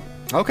the game.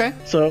 Okay.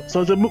 So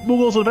the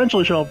Moogles will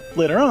eventually show up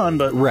later on,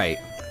 but right,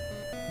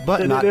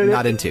 but not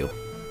in 2.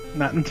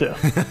 Not in 2.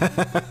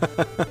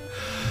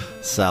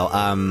 So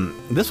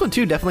this one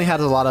too definitely had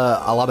a lot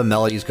of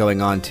melodies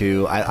going on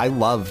too. I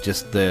love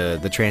just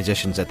the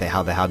transitions that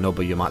how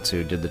Nobuo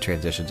Uematsu did the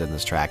transitions in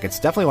this track. It's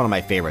definitely one of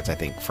my favorites, I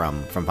think,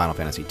 from Final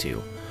Fantasy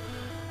II.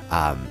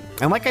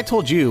 And like I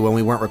told you when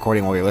we weren't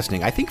recording while we were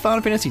listening, I think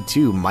Final Fantasy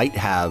II might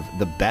have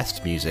the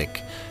best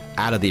music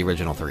out of the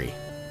original 3.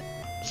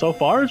 So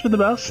far, it's been the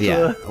best.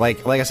 Yeah,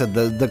 like I said,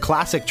 the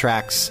classic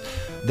tracks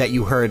that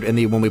you heard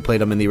when we played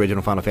them in the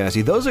original Final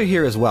Fantasy, those are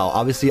here as well.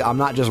 Obviously, I'm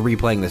not just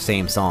replaying the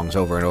same songs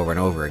over and over and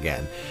over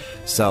again.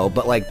 So,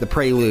 but like the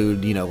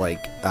prelude,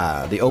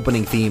 the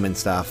opening theme and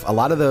stuff, a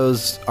lot of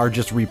those are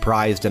just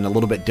reprised and a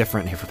little bit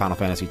different here for Final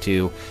Fantasy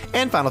II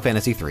and Final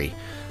Fantasy III.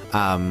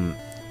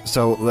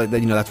 So,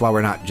 that's why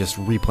we're not just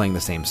replaying the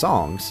same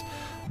songs.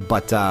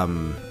 But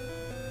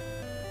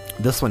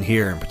this one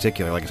here in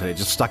particular, like I said, it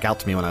just stuck out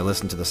to me when I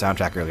listened to the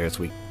soundtrack earlier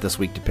this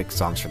week to pick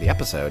songs for the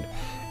episode,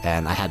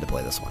 and I had to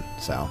play this one.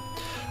 So,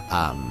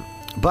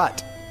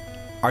 but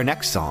our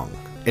next song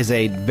is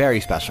a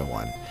very special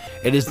one.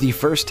 It is the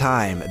first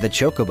time the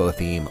Chocobo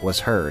theme was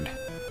heard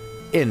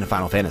in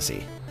Final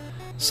Fantasy.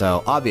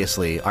 So,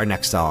 obviously, our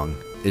next song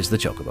is the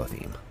Chocobo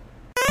theme.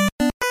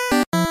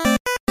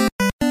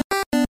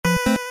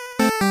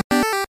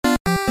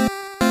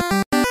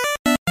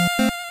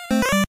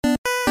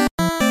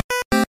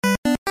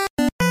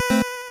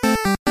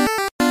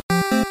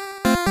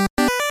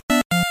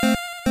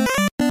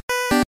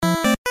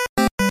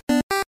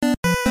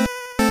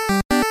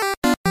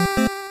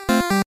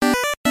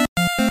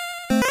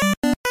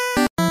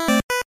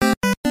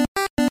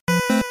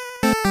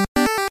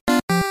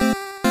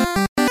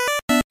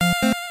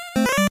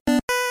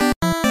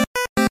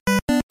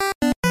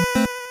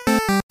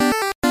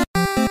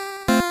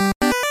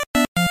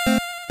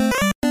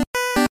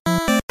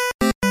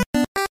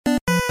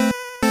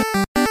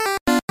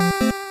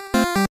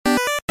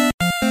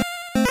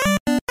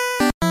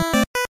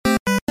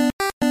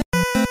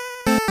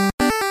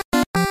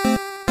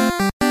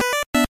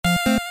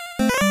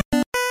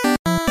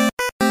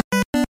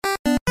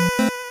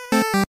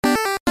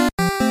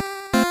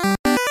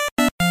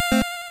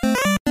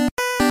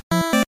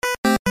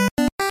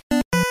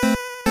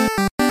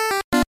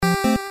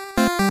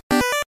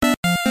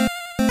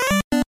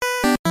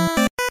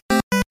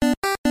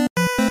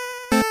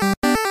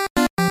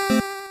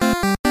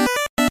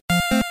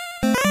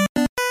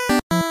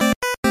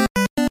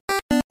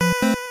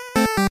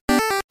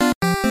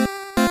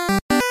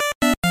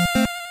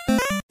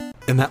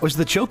 And that was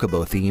the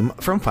Chocobo theme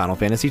from Final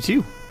Fantasy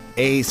II.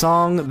 A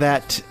song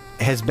that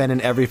has been in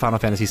every Final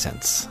Fantasy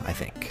since, I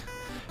think.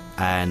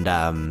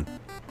 And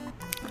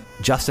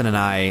Justin and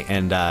I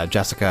and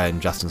Jessica and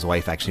Justin's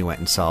wife actually went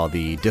and saw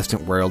the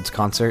Distant Worlds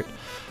concert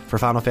for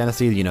Final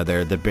Fantasy.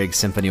 They're the big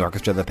symphony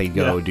orchestra that they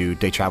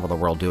they travel the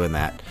world doing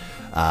that.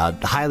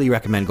 Highly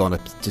recommend going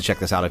to check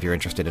this out if you're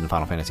interested in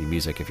Final Fantasy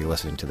music, if you're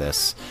listening to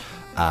this.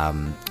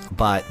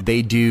 But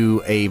they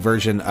do a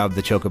version of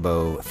the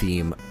Chocobo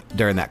theme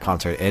during that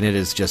concert, and it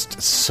is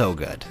just so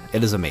good.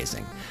 It is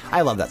amazing.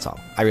 I love that song.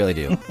 I really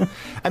do.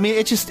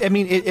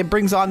 It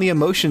brings on the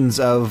emotions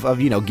of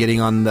getting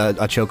on a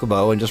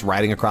Chocobo and just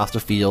riding across the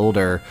field,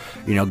 or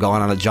going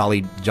on a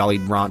jolly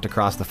raunt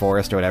across the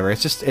forest or whatever.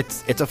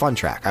 It's a fun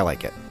track. I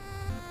like it.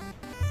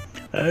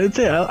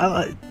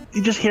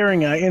 Just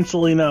hearing it, I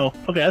instantly know.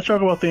 Okay, that's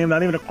Chocobo theme.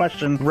 Not even a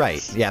question.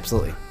 Right. Yeah.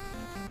 Absolutely.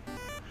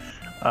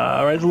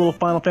 All right, it's a little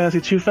Final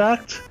Fantasy II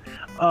fact.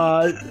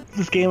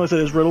 This game, as it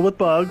is, riddled with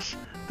bugs.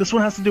 This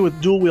one has to do with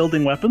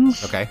dual-wielding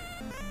weapons. Okay.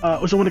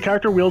 So when the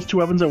character wields two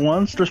weapons at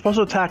once, they're supposed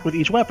to attack with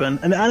each weapon,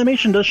 and the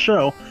animation does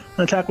show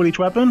an attack with each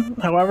weapon.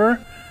 However,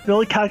 it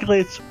only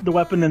calculates the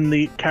weapon in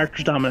the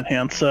character's dominant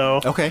hand. So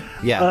okay,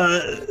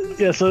 yeah,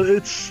 So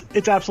it's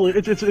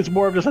absolutely it's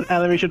more of just an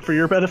animation for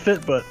your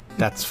benefit, but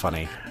that's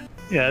funny.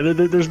 Yeah,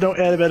 there's no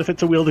added benefit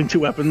to wielding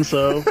two weapons,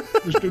 so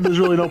there's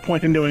really no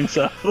point in doing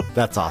so.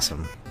 That's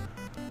awesome.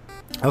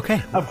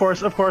 Okay. Of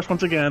course,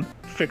 once again,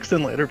 fixed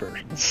in later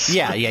versions.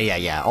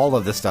 Yeah. All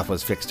of this stuff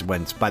was fixed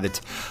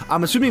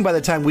I'm assuming by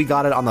the time we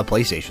got it on the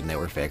PlayStation, they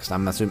were fixed.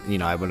 I'm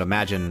assuming, I would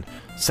imagine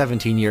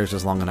 17 years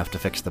is long enough to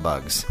fix the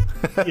bugs.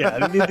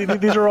 Yeah,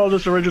 these are all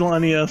just original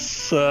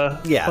NES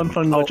fun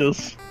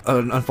glitches.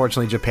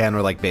 Unfortunately, Japan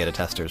were like beta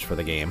testers for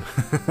the game.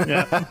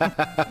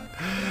 Yeah.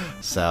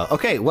 So,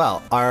 okay,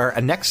 well, our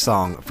next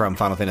song from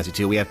Final Fantasy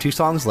II, we have 2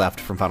 songs left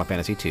from Final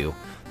Fantasy II.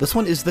 This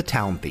one is the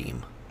town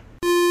theme.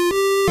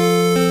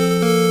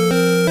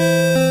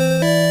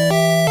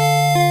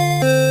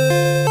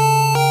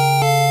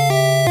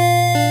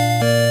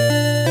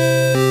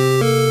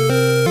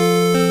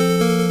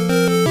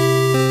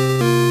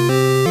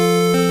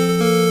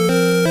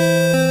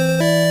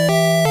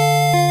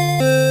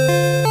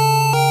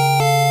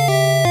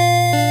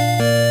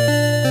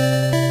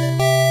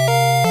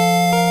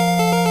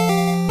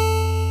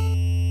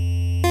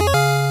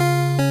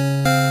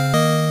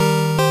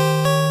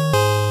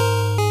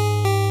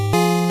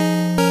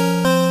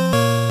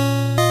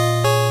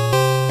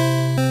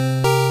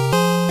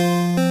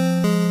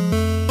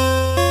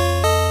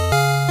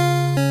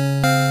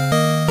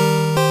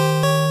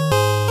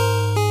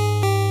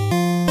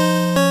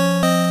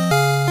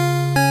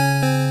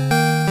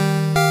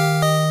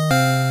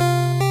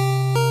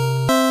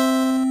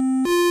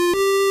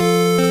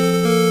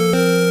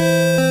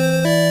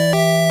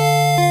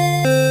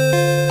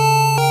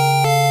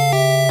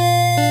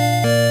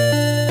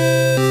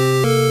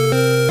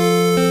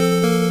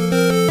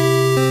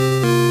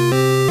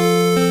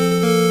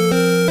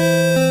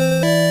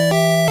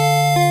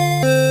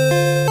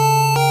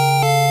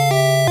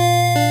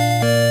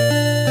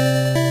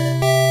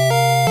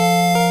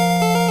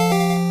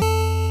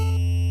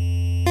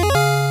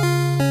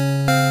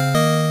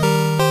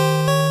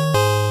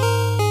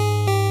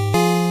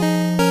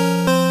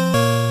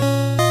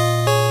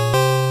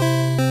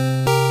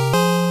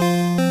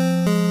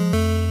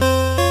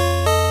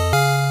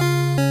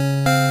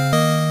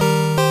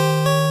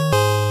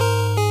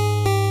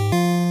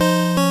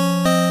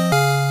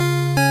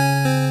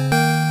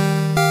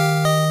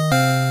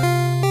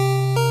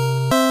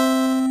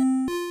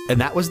 And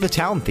that was the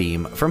town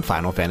theme from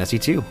Final Fantasy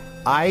II.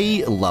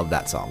 I love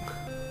that song.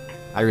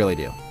 I really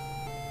do.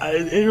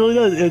 It really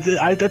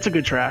does. That's a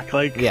good track.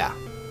 Like, Yeah.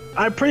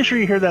 I'm pretty sure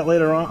you hear that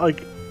later on,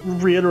 like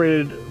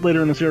reiterated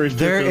later in the series.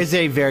 There is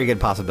a very good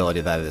possibility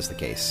that it is the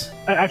case.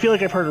 I feel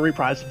like I've heard a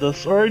reprise of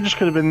this, or it just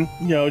could have been,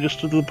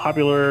 just the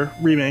popular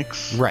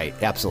remakes. Right,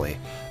 absolutely.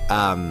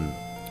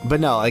 But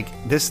no, like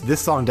this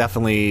song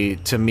definitely,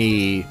 to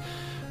me,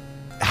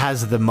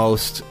 has the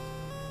most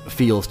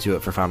feels to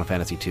it for Final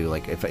Fantasy II.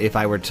 Like if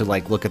I were to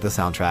like look at the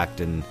soundtrack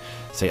and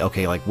say,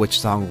 okay, like which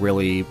song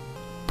really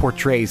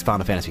portrays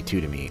Final Fantasy II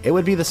to me, it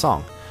would be the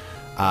song.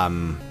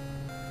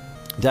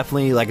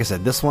 Definitely, like I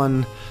said, this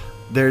one,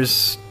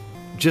 there's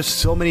just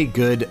so many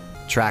good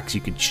tracks you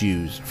could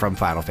choose from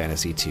Final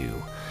Fantasy II,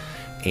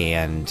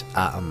 and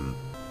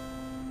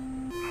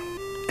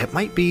it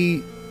might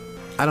be,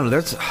 I don't know,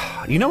 there's,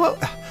 you know what,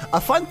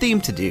 a fun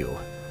theme to do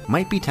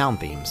might be town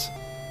themes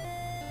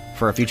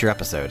for a future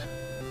episode.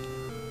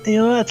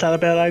 That's not a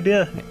bad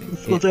idea.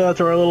 Let's add that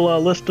to our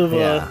little list of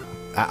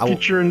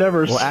future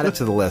endeavors. We'll add it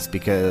to the list,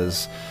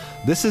 because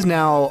this is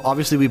now,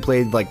 obviously we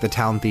played like the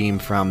town theme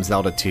from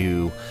Zelda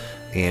 2,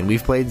 and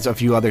we've played a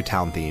few other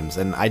town themes,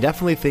 and I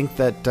definitely think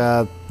that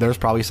there's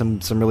probably some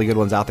really good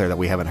ones out there that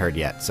we haven't heard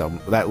yet. So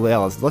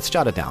let's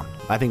jot it down.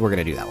 I think we're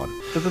going to do that one.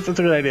 That's a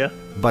good idea.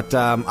 But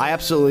I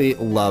absolutely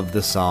love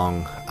this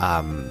song.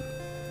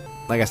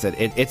 Like I said,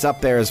 it's up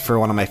there as for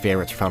one of my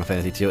favorites for Final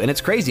Fantasy II. And it's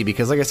crazy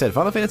because, like I said,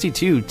 Final Fantasy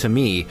II, to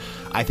me,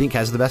 I think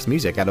has the best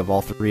music out of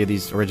all three of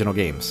these original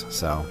games.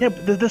 So yeah,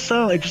 but this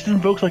song, it just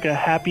invokes like a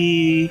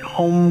happy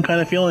home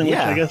kind of feeling, which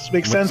I guess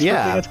makes sense for being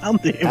a town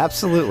theme.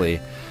 Absolutely.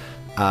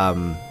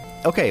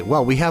 Okay,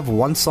 well, we have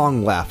one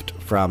song left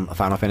from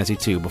Final Fantasy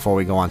II before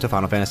we go on to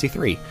Final Fantasy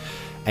III.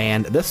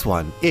 And this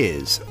one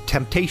is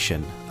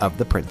Temptation of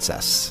the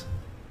Princess.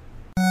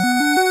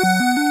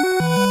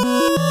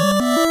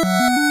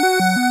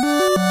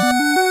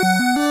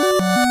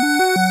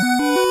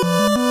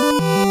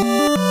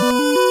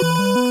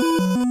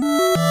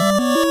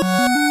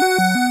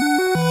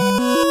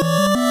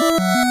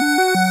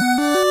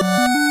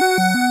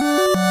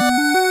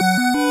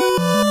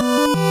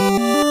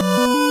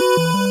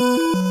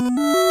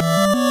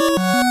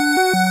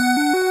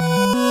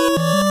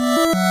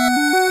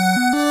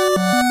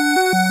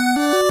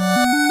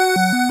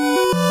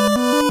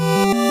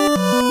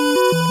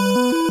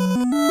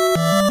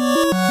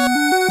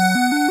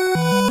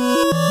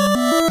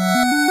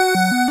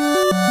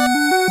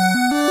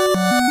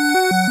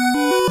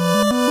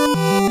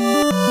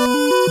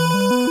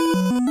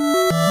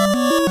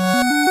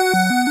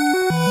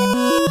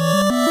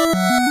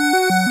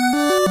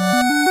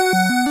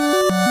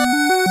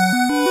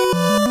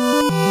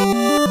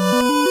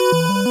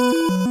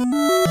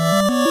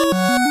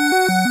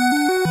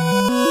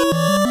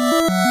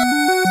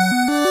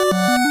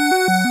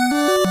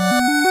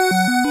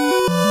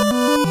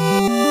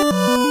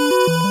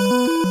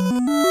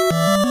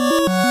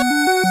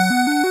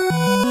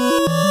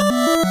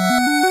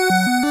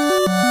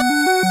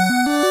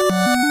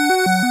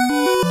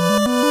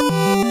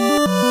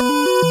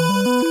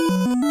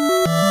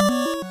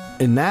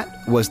 And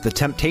that was The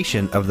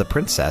Temptation of the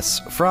Princess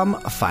from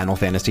Final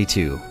Fantasy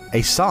II,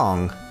 a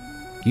song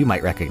you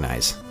might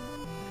recognize.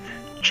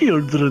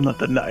 Children of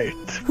the night,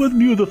 what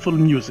beautiful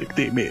music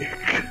they make.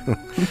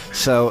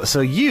 So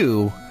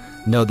you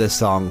know this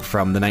song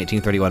from the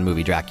 1931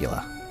 movie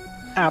Dracula.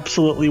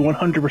 Absolutely,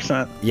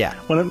 100%. Yeah.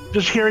 When I'm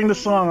just hearing the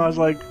song, I was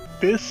like,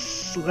 I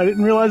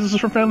didn't realize this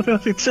was from Final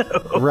Fantasy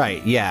II.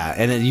 Right, yeah.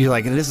 And then you're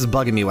like, this is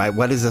bugging me.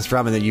 What is this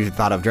from? And then you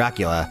thought of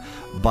Dracula.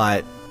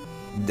 But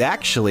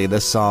actually,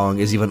 this song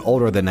is even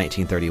older than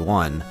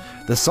 1931.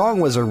 The song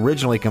was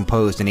originally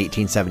composed in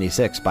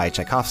 1876 by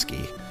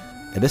Tchaikovsky.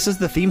 And this is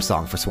the theme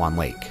song for Swan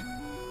Lake.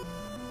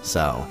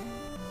 So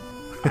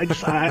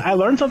I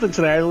learned something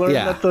today. I learned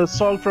that the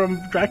song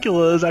from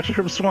Dracula is actually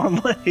from Swan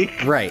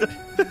Lake. Right.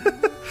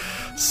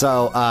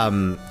 So,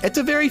 it's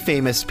a very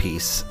famous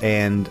piece,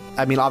 and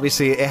I mean,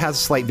 obviously, it has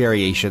slight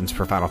variations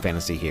for Final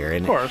Fantasy here,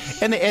 and of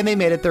course, and they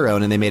made it their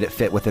own, and they made it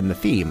fit within the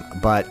theme.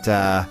 But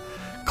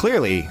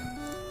clearly,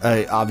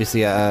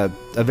 obviously, a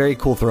very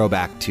cool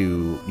throwback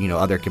to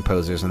other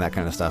composers and that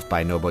kind of stuff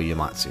by Nobuo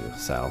Uematsu.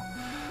 So,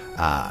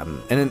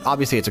 and then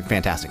obviously, it's a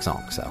fantastic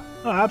song. So,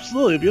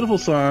 absolutely, a beautiful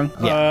song.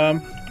 Yeah.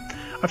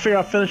 I figure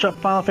I'll finish up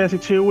Final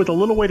Fantasy II with a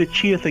little way to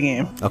cheat at the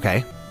game.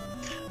 Okay.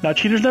 Now,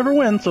 cheaters never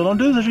win, so don't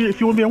do this if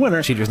you want to be a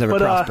winner. Cheaters never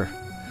prosper.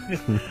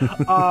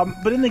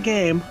 But in the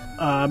game,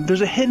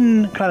 there's a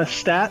hidden kind of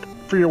stat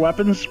for your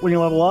weapons when you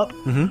level up.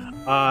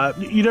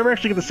 Mm-hmm. You never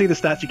actually get to see the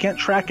stats. You can't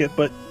track it,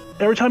 but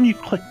every time you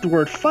click the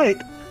word fight,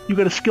 you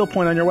get a skill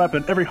point on your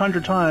weapon. Every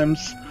 100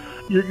 times,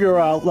 your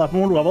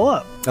weapon will level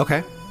up.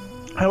 Okay.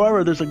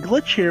 However, there's a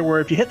glitch here where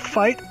if you hit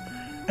fight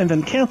and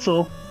then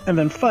cancel and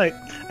then fight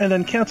and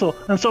then cancel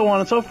and so on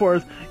and so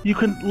forth, you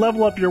can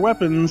level up your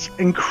weapons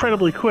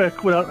incredibly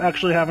quick without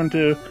actually having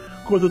to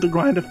go through the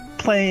grind of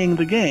playing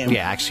the game.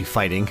 Yeah, actually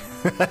fighting.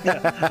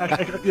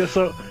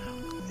 So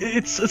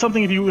it's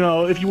something if you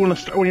want to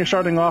start when you're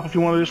starting off, if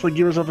you want to just like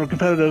give yourself a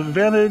competitive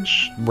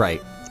advantage,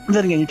 right?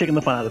 then again, you're taking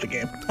the fun out of the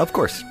game. Of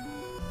course.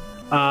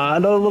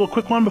 Another little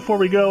quick one before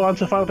we go on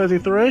to Final Fantasy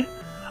 3.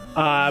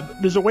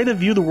 There's a way to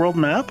view the world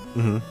map.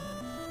 Mm-hmm.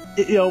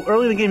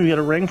 Early in the game, you get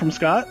a ring from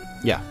Scott.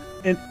 Yeah.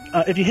 And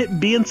if you hit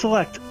B and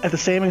select at the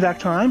same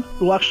exact time,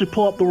 it will actually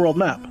pull up the world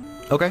map.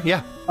 Okay,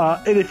 yeah.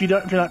 And if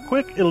you're not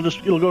quick, it'll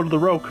go to the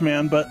row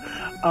command. But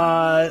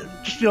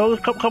just a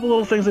couple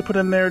little things they put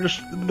in there.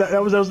 Just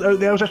that was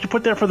actually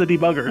put there for the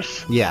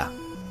debuggers. Yeah.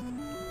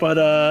 But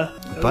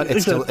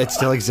it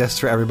still exists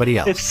for everybody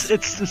else.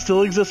 It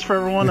still exists for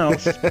everyone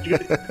else.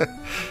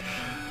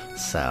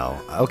 So,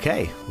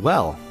 okay.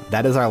 Well,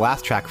 that is our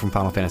last track from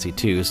Final Fantasy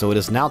II, so it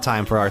is now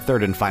time for our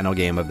third and final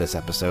game of this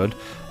episode,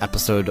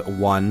 episode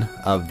 1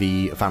 of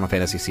the Final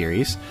Fantasy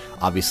series.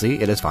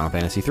 Obviously, it is Final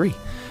Fantasy III.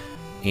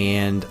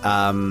 And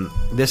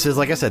this is,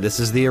 like I said, this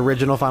is the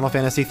original Final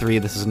Fantasy III.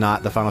 This is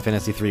not the Final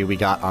Fantasy III we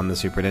got on the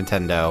Super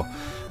Nintendo,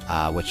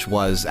 which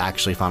was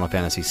actually Final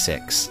Fantasy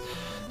VI.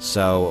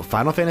 So,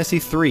 Final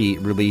Fantasy III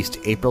released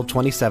April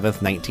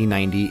 27th,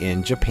 1990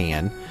 in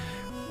Japan.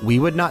 We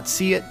would not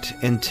see it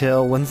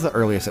until, when's the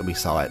earliest that we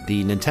saw it?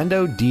 The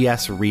Nintendo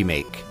DS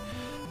Remake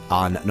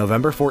on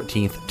November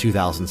 14th,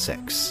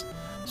 2006.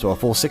 So a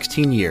full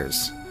 16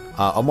 years.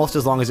 Almost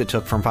as long as it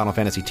took from Final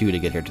Fantasy II to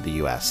get here to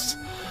the US.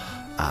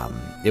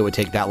 It would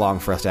take that long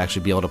for us to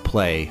actually be able to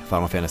play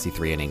Final Fantasy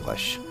III in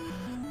English.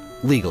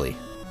 Legally.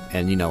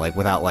 And,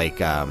 without,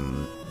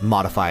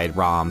 modified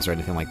ROMs or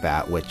anything like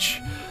that,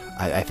 which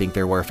I think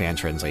there were fan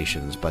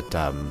translations. But,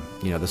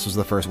 this was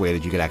the first way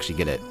that you could actually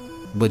get it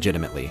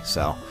legitimately.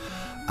 So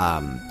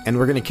and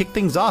we're going to kick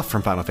things off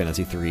from Final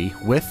Fantasy III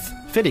with,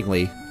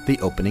 fittingly, the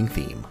opening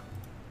theme.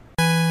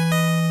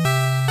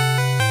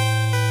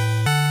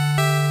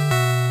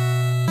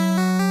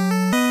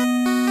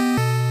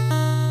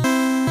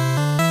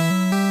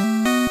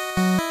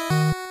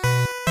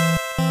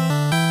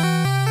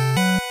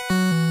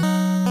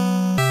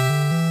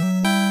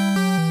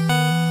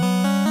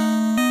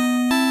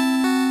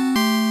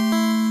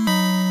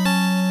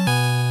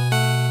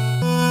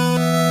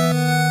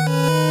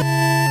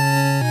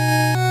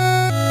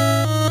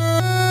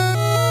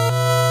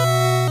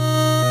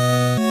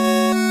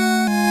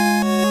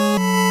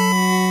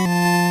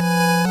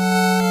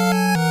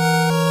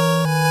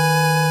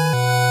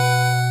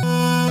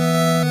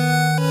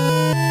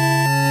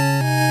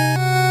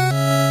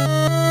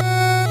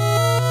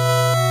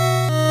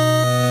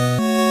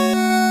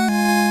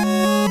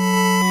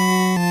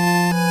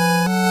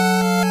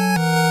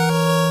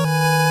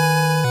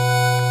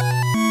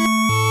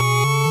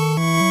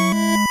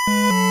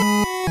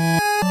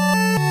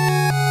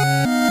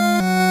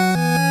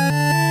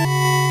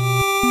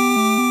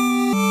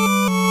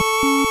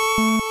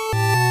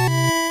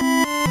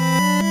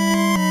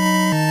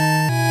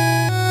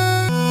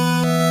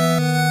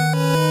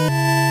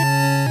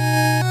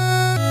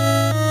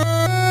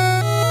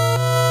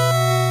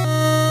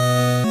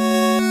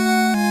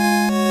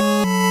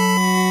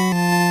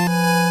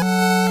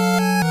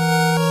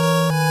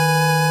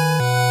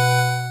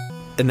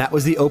 And that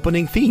was the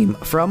opening theme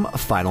from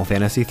Final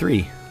Fantasy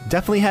III.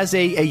 Definitely has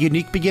a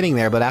unique beginning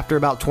there, but after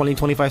about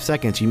 20-25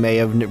 seconds, you may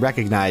have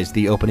recognized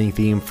the opening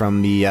theme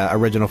from the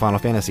original Final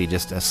Fantasy,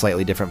 just a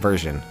slightly different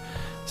version.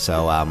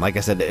 So, like I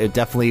said, it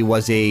definitely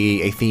was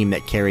a theme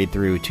that carried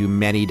through to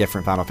many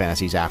different Final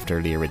Fantasies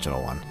after the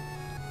original one.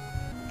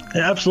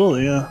 Yeah,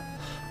 absolutely, yeah.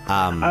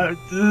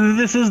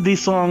 This is the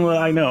song that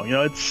I know.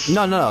 It's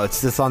no.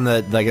 It's this on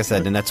the, like I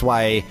said, and that's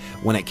why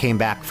when it came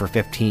back for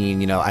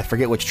 15, I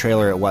forget which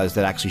trailer it was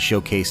that actually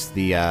showcased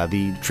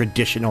the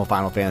traditional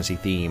Final Fantasy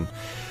theme.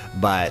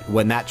 But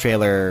when that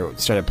trailer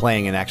started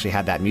playing and actually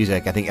had that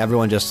music, I think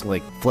everyone just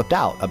flipped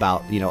out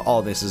about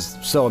oh, this is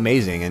so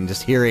amazing, and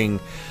just hearing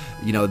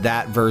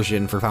that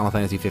version for Final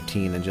Fantasy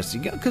 15, and just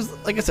because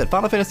like I said,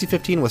 Final Fantasy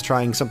 15 was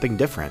trying something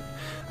different.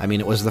 I mean,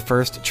 it was the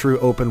first true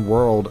open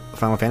world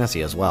Final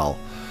Fantasy as well.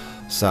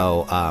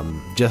 So,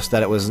 just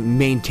that it was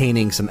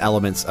maintaining some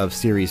elements of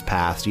series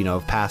past,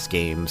 of past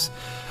games,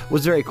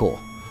 was very cool.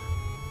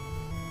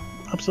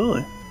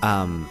 Absolutely.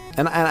 And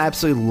I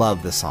absolutely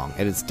love this song.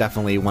 It is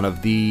definitely one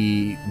of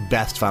the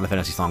best Final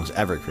Fantasy songs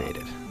ever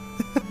created.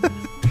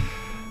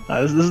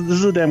 This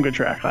is a damn good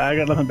track. I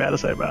got nothing bad to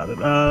say about it.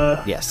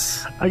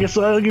 Yes. I guess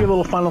I'll give you a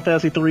little Final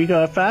Fantasy 3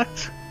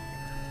 fact.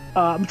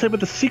 I'm going to tell you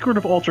about the secret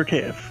of Alter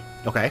Cave.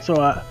 Okay.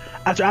 So,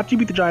 after you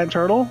beat the giant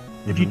turtle,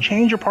 if you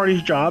change your party's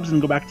jobs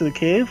and go back to the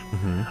cave,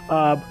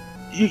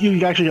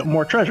 you actually get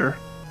more treasure.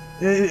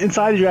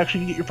 Inside, you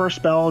actually get your first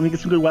spell and you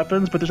get some good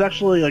weapons, but there's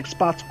actually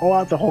spots all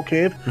out the whole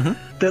cave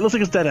that looks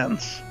like it's dead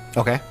ends.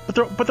 Okay.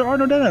 But there are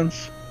no dead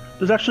ends.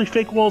 There's actually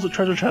fake walls of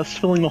treasure chests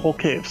filling the whole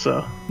cave.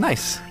 So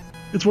nice.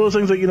 It's one of those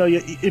things that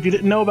if you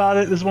didn't know about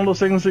it, this is one of those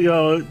things that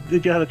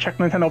that you had to check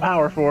Nintendo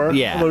Power for.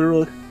 Yeah.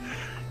 Literally,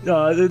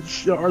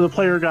 it's the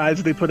player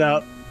guides they put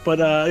out. But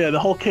the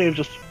whole cave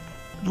just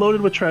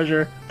loaded with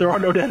treasure. There are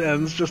no dead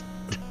ends. Just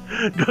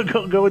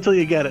go until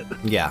you get it.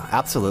 Yeah,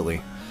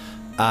 absolutely.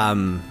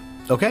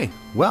 Okay,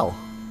 well,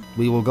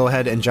 we will go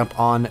ahead and jump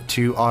on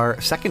to our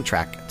second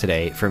track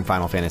today from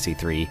Final Fantasy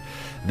III.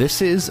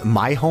 This is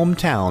My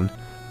Hometown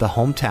the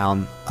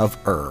hometown of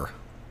Ur.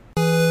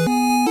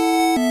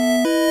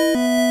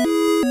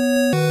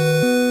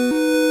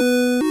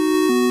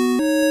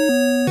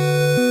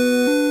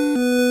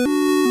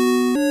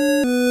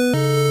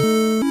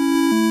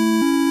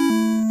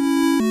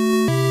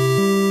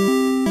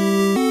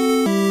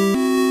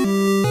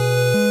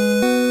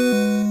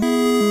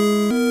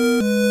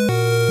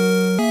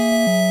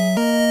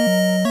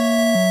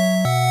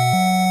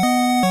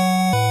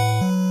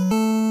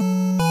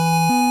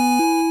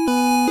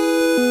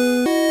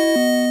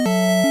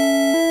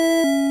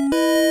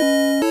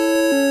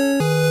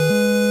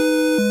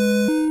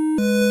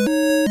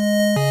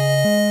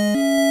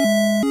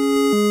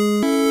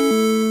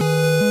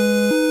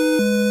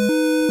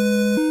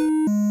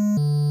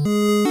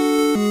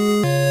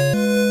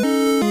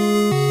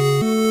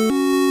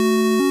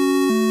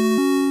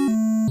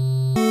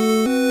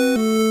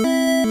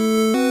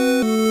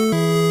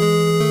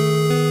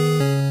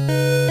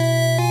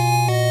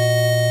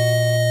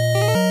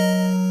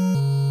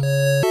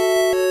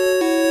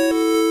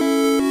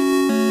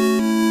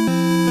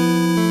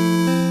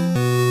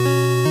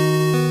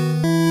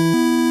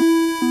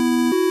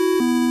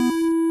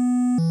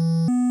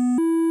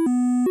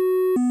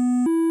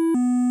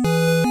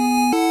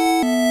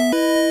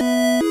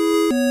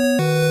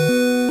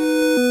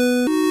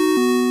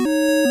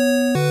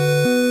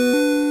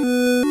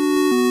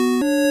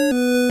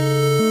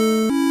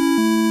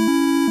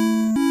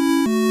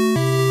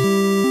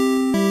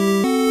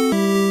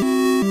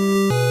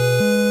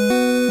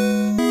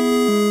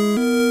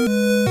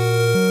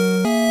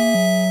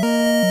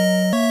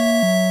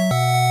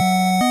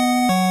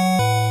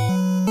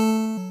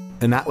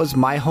 And that was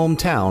my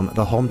hometown,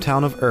 the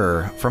hometown of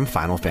Ur from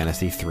Final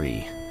Fantasy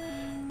III.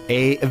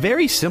 A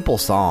very simple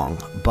song,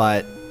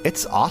 but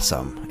it's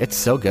awesome. It's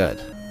so good.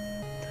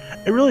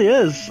 It really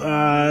is.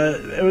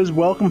 It was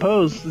well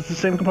composed. It's the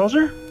same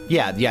composer?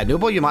 Yeah.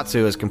 Nobuo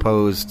Uematsu has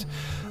composed,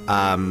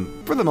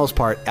 for the most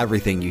part,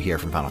 everything you hear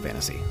from Final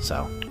Fantasy.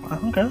 So,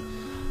 okay.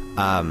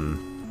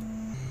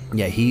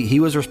 Yeah, he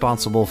was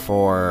responsible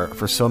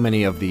for so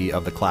many of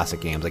the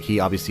classic games. Like, he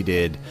obviously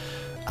did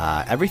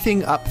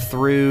everything up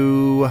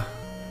through.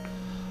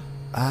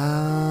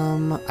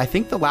 I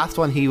think the last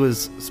one he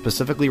was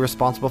specifically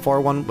responsible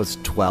for was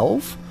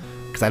 12,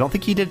 because I don't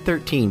think he did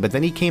 13. But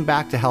then he came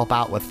back to help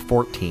out with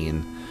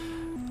 14,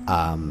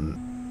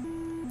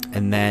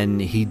 and then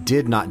he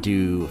did not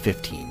do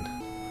 15.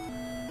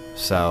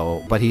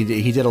 So, but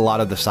he did a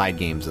lot of the side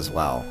games as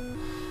well.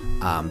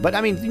 But I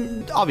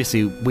mean,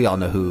 obviously, we all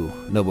know who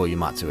Nobuo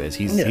Uematsu is.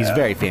 He's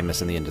very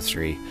famous in the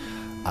industry.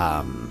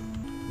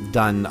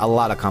 Done a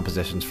lot of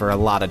compositions for a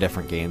lot of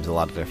different games, a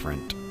lot of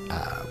different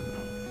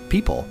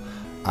people.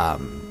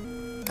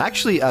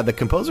 Actually, the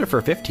composer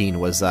for 15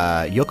 was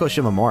Yoko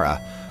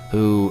Shimomura,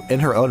 who, in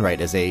her own right,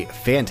 is a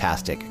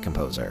fantastic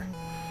composer.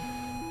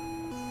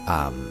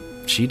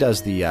 She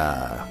does the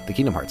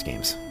Kingdom Hearts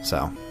games,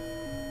 so.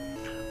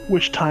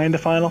 Which tie into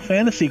Final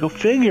Fantasy? Go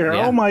figure!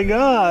 Yeah. Oh my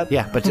god!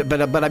 Yeah,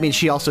 but I mean,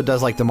 she also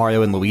does like the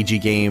Mario and Luigi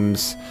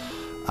games.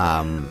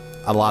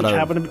 A lot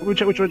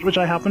which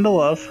I happen to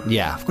love.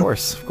 Yeah, of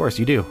course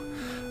you do.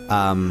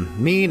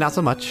 Me, not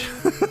so much.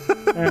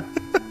 Yeah.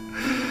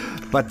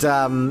 But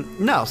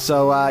no,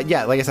 so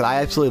yeah, like I said,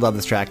 I absolutely love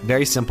this track.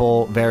 Very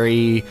simple,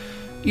 very,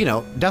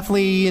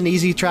 definitely an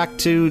easy track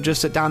to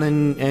just sit down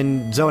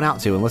and zone out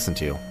to and listen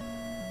to.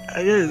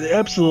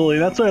 Absolutely,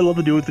 that's what I love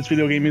to do with this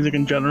video game music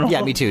in general.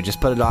 Yeah, me too.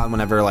 Just put it on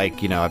whenever,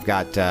 like, I've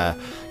got,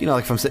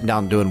 like if I'm sitting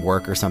down doing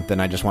work or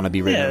something, I just want to be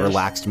in a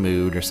relaxed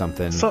mood or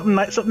something. Something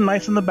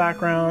nice in the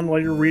background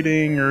while you're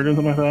reading or doing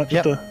something like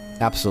that.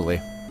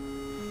 Absolutely.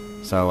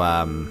 So,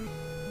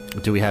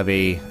 do we have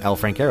a El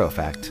Francaro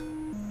fact?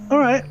 All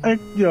right,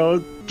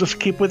 just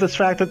keep with this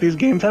fact that these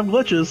games have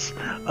glitches.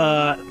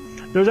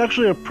 There's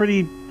actually a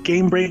pretty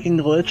game-breaking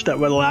glitch that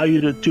would allow you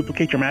to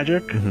duplicate your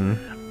magic.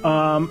 Mm-hmm.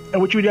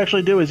 And what you would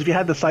actually do is, if you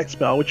had the sight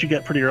spell, which you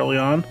get pretty early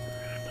on,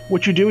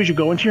 what you do is you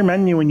go into your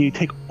menu and you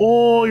take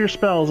all your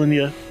spells and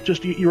you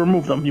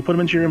remove them. You put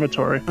them into your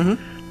inventory.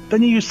 Mm-hmm.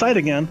 Then you use sight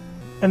again,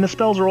 and the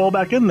spells are all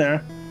back in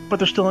there, but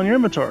they're still in your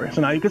inventory.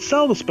 So now you could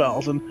sell the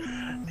spells, and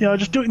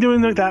just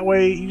doing it that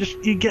way,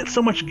 you get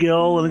so much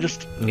gil, and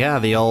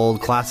the old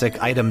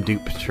classic item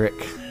dupe trick.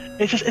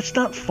 It's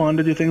not fun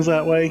to do things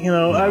that way.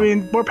 No. I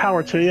mean, more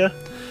power to you,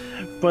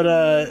 but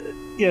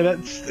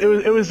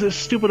it was a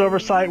stupid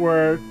oversight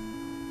where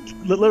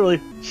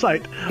literally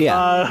sight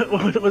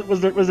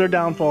was their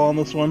downfall on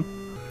this one.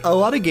 A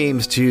lot of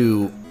games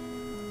too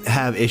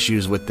have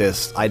issues with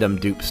this item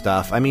dupe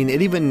stuff. I mean,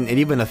 it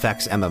even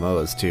affects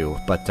MMOs too.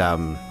 But a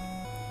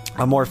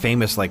more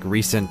famous, like,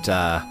 recent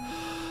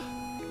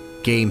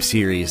game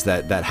series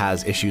that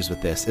has issues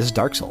with this is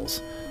Dark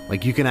Souls.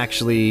 Like, you can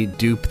actually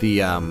dupe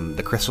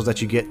the crystals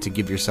that you get to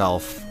give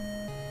yourself,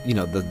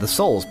 the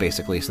souls,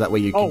 basically, so that way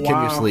you can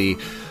continuously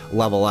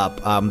level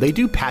up. They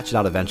do patch it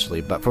out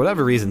eventually, but for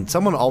whatever reason,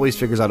 someone always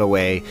figures out a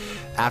way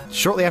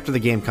shortly after the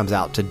game comes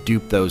out to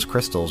dupe those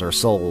crystals or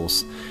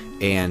souls,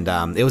 and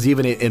it was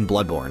even in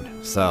Bloodborne.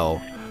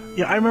 So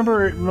Yeah, I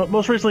remember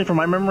most recently from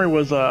my memory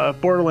was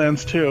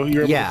Borderlands 2.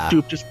 You're able to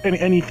dupe just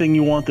anything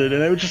you wanted,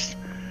 and it was just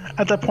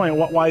at that point,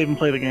 why even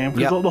play the game?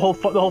 Because the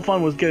whole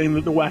fun was getting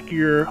the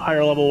wackier,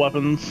 higher level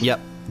weapons. Yep.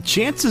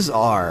 Chances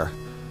are,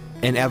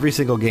 in every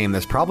single game,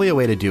 there's probably a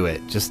way to do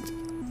it.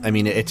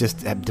 It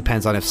just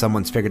depends on if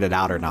someone's figured it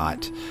out or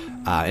not,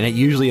 and it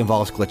usually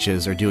involves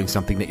glitches or doing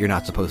something that you're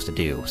not supposed to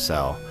do.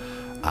 So.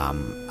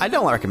 I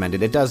don't recommend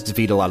it. It does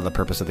defeat a lot of the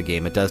purpose of the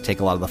game. It does take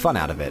a lot of the fun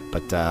out of it,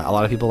 but a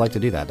lot of people like to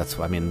do that.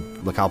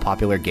 Look how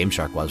popular Game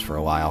Shark was for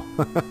a while.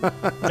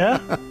 Yeah.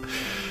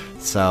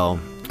 So,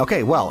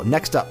 okay, well,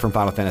 next up from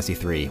Final Fantasy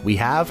III, we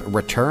have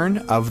Return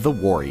of the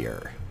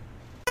Warrior.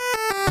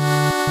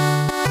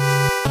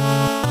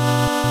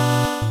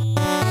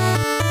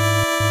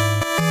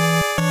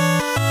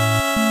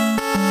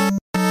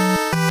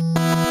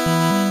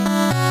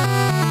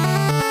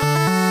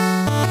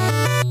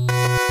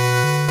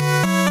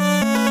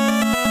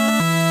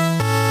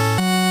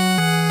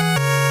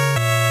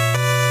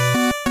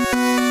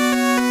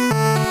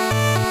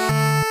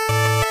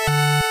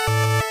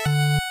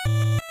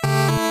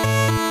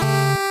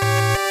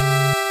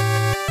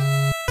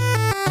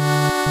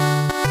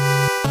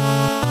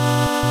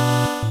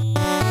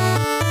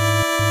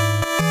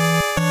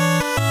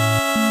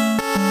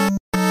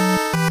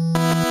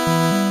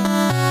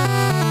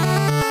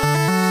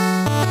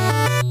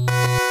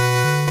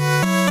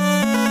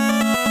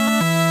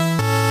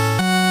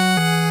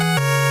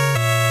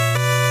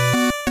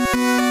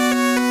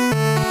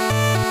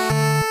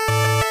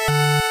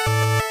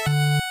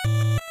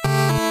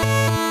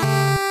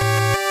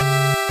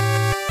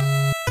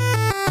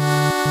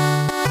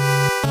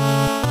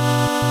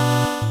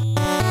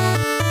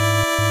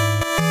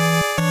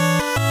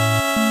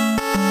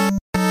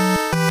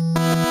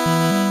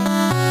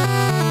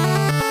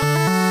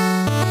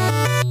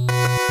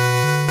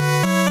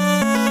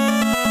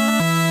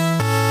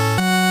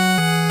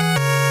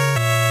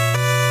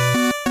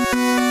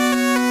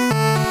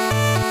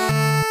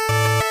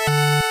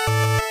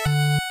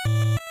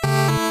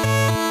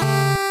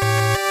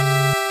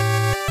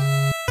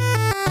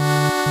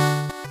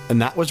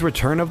 And that was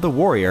Return of the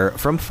Warrior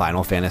from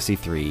Final Fantasy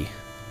III.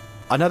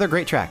 Another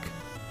great track.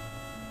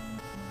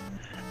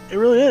 It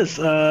really is.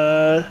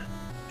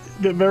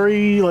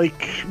 Very,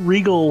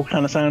 regal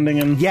kind of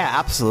sounding. And yeah,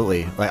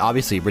 absolutely.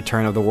 Obviously,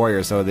 Return of the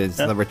Warrior, so it's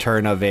the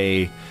return of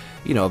a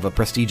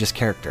prestigious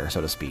character,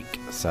 so to speak.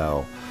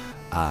 So,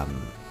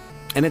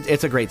 and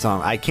it's a great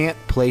song. I can't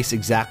place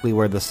exactly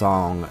where the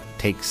song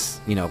takes,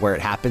 where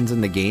it happens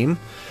in the game.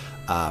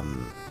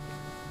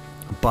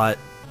 But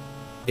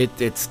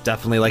it's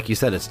definitely, like you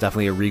said, it's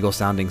definitely a regal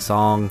sounding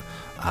song.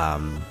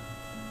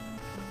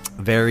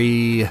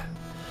 Very,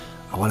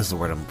 what is the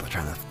word I'm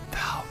trying to,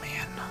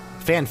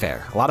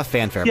 fanfare. A lot of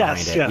fanfare behind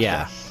it. Yes, yeah.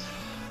 Yes.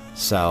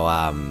 So,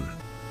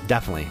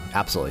 definitely,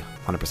 absolutely,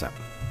 100%.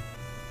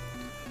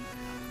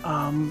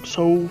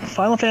 So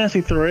Final Fantasy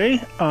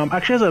III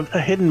actually has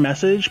a hidden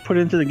message put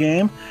into the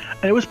game,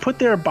 and it was put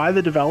there by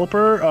the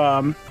developer,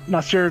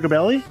 Nasir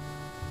Gabelli.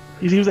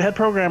 He was the head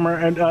programmer,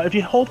 and if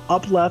you hold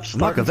up left,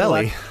 start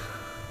Machiavelli.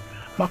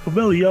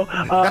 Machiavelli, yo.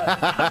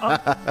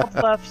 Up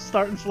left,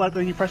 start and select,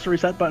 then you press the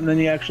reset button, then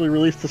you actually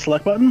release the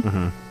select button.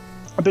 Mm-hmm.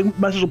 A big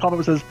message will pop up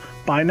that says,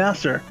 "By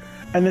Nasser."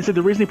 And they said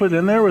the reason he put it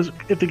in there was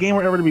if the game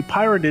were ever to be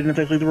pirated and if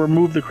they had to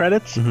remove the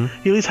credits, he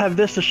at least had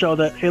this to show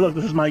that, hey, look,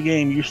 this is my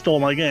game. You stole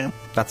my game.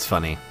 That's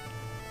funny.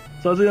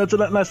 So it's a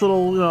nice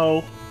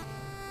little,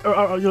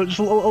 just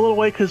a little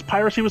way because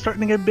piracy was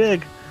starting to get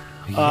big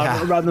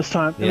around this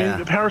time. I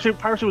mean,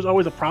 piracy was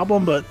always a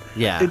problem, but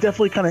it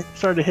definitely kind of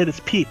started to hit its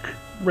peak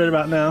right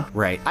about now.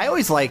 Right. I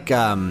always like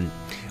when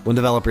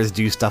developers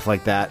do stuff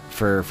like that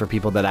for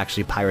people that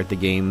actually pirate the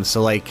games.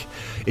 So,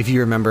 if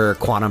you remember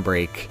Quantum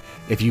Break,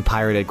 if you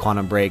pirated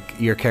Quantum Break,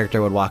 your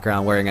character would walk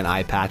around wearing an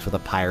eye patch with a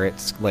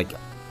pirate's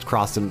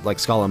crossed and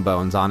skull and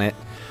bones on it.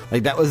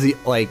 That was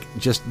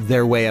just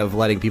their way of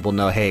letting people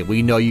know, hey,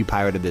 we know you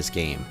pirated this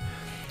game.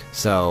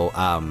 So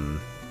I'm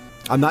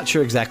not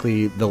sure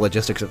exactly the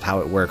logistics of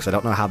how it works. I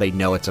don't know how they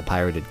know it's a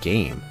pirated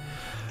game.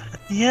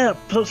 Yeah,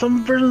 so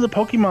some versions of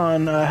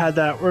Pokemon had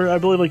that, where I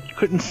believe you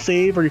couldn't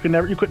save, or you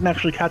couldn't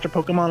actually catch a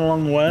Pokemon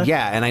along the way.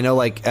 Yeah, and I know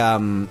a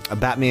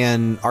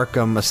Batman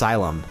Arkham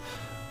Asylum.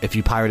 If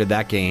you pirated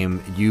that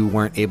game, you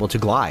weren't able to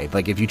glide.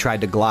 If you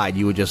tried to glide,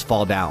 you would just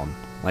fall down.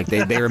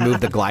 They removed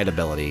the glide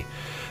ability.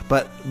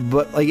 But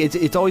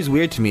it's always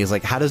weird to me. Is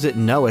how does it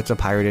know it's a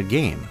pirated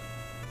game?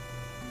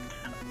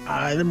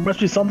 There must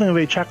be something that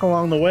they check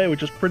along the way,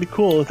 which is pretty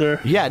cool.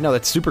 Yeah, no,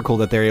 that's super cool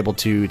that they're able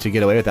to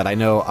get away with that. I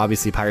know,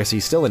 obviously, piracy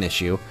is still an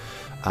issue.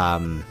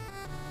 I'm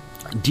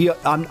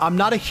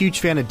not a huge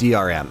fan of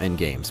DRM in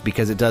games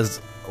because it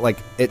does...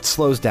 it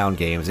slows down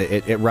games.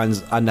 It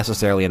runs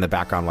unnecessarily in the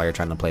background while you're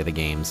trying to play the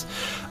games.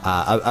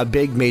 A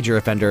big major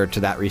offender to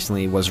that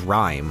recently was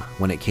Rime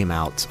when it came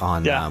out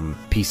on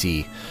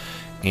PC,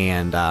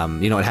 and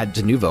it had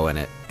Denuvo in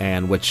it,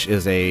 and which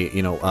is a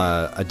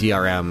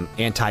DRM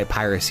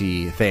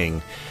anti-piracy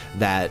thing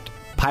that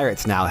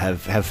pirates now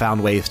have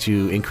found ways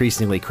to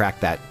increasingly crack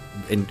that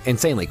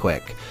insanely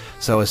quick.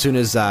 So as soon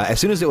as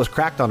it was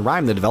cracked on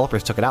Rime, the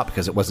developers took it out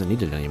because it wasn't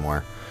needed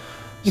anymore.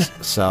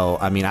 So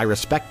I mean, I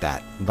respect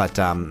that, but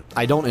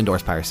I don't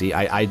endorse piracy.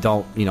 I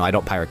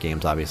don't pirate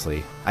games.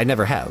 Obviously, I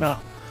never have. No.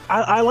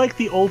 I like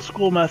the old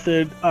school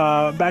method.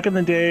 Back in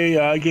the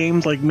day,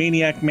 games like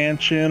Maniac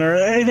Mansion or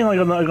anything like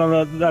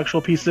on the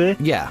actual PC.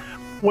 Yeah.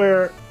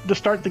 Where to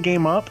start the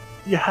game up,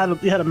 you had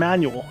a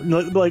manual.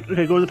 Like,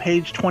 okay, go to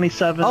page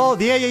 27. Oh,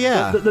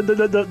 yeah.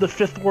 The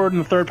fifth word in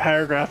the third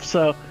paragraph.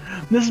 So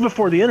this is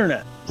before the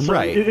internet. So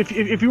right.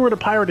 If you were to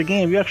pirate a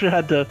game, you actually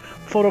had to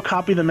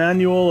photocopy the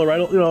manual or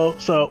write.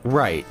 So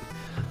right.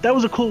 That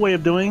was a cool way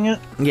of doing it.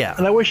 Yeah.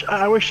 And I wish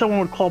someone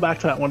would call back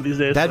to that one of these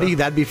days.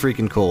 That'd be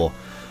freaking cool.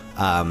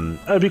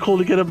 It'd be cool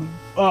to get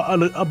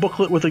a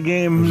booklet with a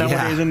game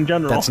nowadays in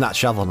general. That's not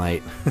Shovel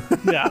Knight.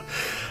 Yeah.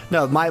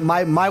 No,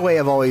 my way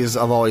of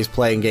always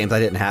playing games I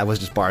didn't have was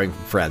just borrowing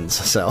from friends.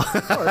 So.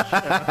 Of course,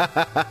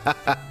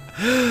 yeah.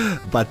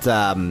 But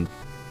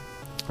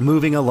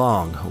moving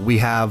along, we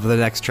have the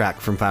next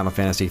track from Final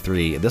Fantasy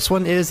III. This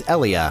one is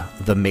Elia,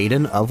 the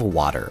Maiden of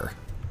Water.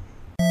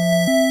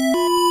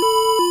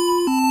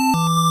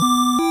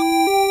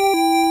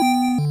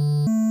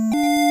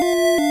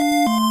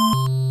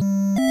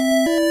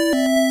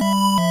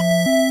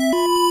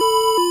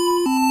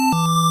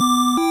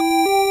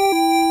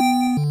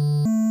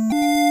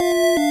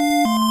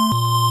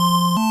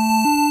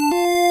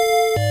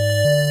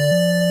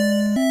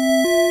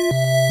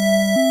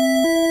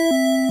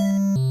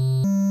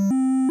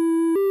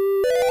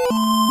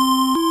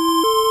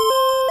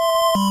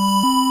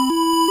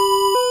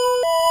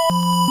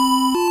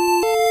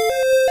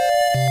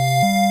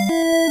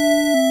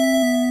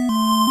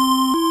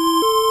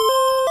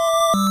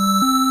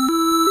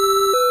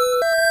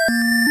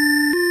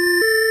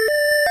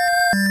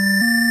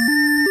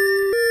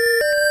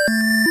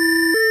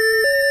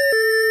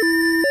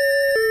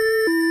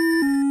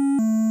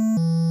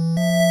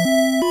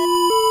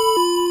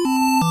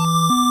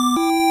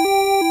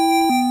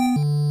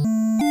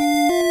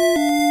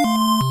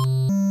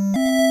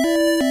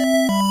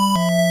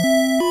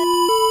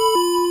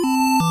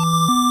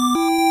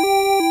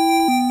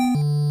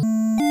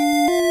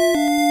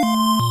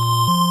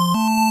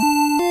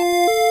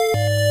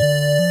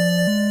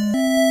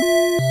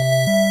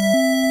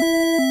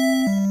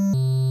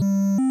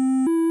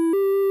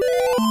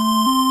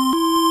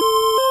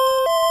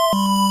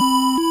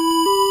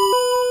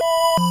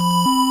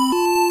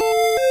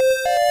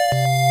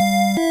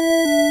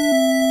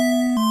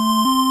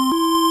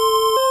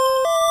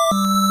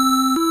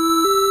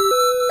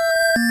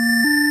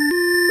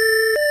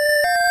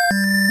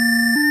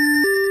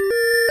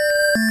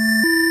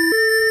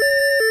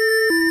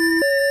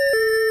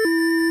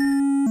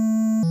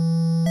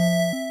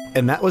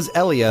 And that was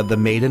Elia, the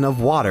Maiden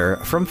of Water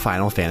from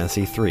Final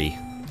Fantasy III.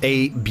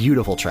 A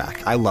beautiful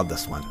track. I love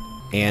this one.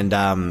 And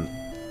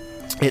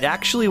it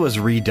actually was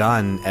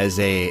redone as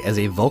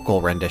a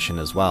vocal rendition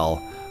as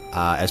well,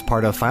 as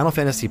part of Final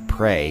Fantasy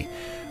Prey,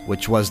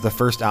 which was the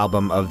first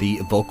album of the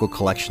Vocal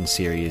Collection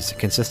series,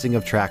 consisting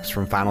of tracks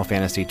from Final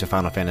Fantasy to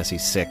Final Fantasy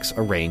VI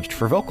arranged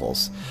for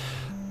vocals.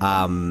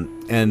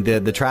 And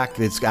the track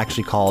is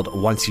actually called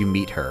Once You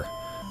Meet Her.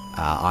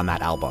 On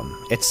that album.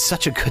 It's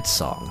such a good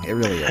song. It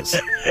really is.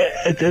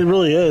 It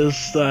really is.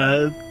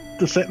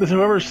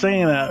 Whoever's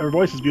singing that, her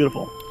voice is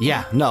beautiful.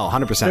 Yeah, no,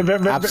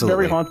 100%.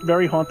 Absolutely.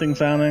 Very haunting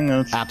sounding.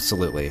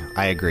 Absolutely.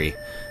 I agree.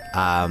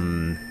 I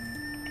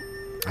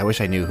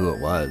wish I knew who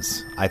it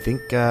was. I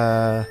think,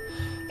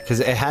 because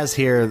it has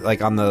here,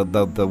 like on the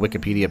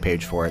Wikipedia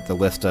page for it, the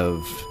list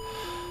of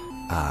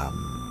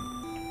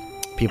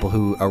people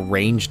who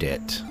arranged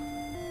it,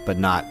 but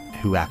not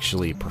who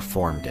actually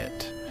performed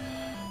it.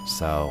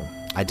 So,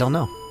 I don't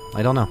know.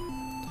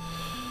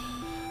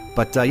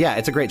 But, yeah,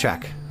 it's a great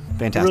track.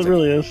 Fantastic. It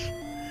really is.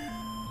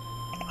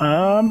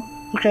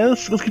 Okay,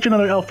 let's get you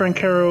another El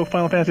Francaro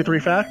Final Fantasy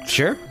III fact.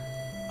 Sure.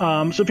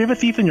 So if you have a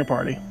thief in your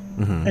party,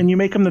 and you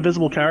make him the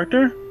visible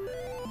character,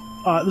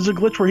 there's a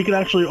glitch where he can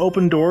actually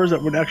open doors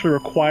that would actually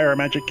require a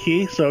magic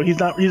key, so he's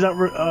not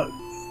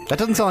that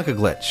doesn't sound like a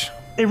glitch.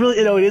 It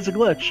is a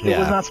glitch. Yeah.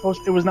 It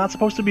was not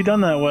supposed to be done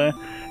that way.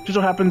 Just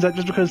so happens that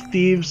just because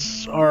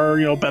thieves are,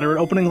 better at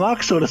opening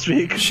locks, so to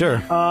speak. Sure.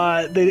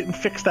 They didn't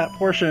fix that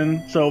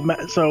portion, so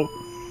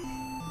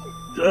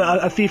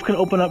a thief can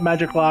open up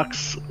magic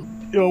locks,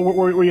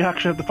 where you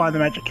actually have to find the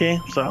magic key.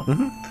 So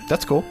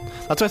that's cool.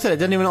 That's why I said it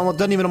doesn't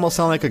even almost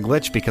sound like a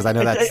glitch, because I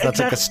know that's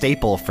like a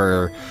staple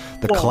for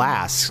the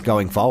class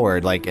going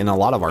forward, like in a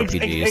lot of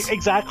RPGs.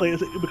 Exactly,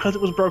 because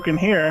it was broken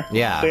here.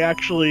 Yeah. They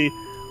actually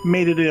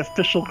made it an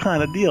official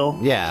kind of deal.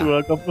 Yeah.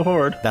 To go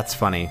forward. That's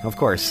funny, of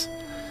course.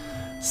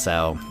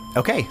 So,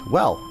 okay,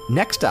 well,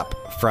 next up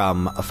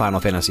from Final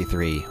Fantasy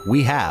III,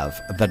 we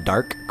have the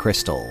Dark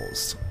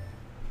Crystals.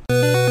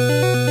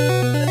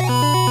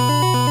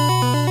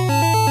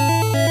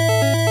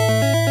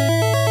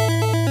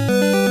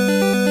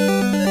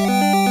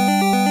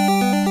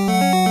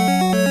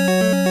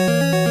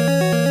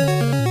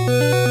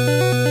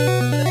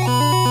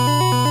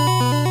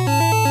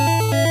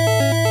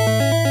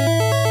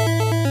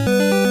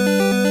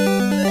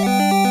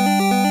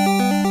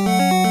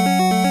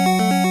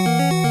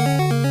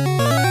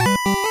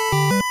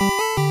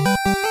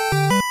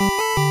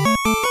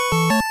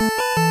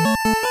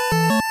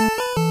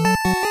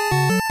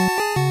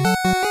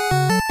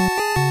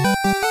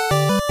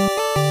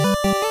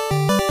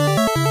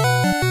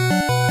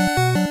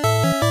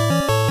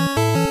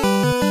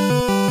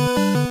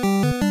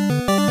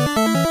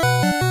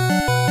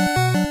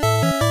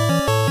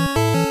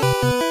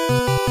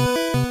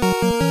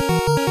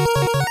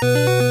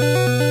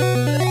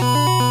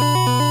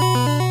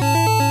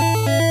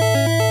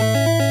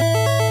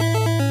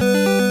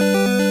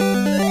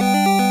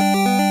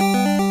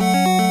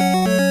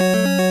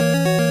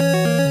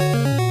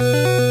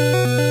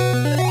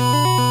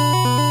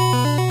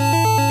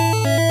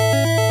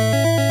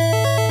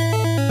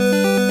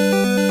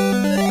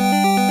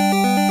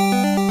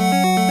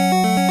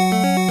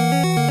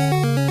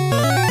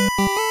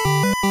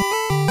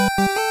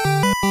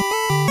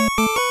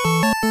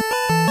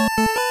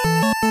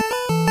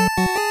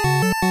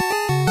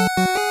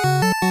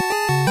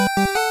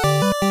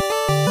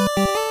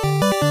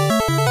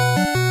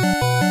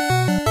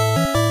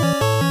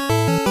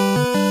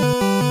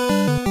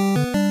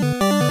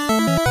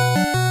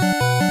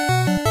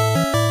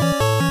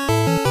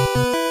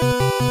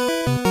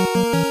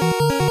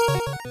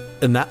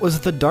 And that was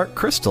the Dark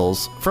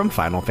Crystals from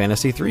Final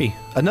Fantasy III.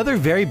 Another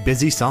very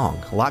busy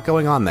song. A lot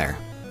going on there.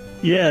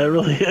 Yeah, it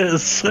really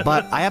is.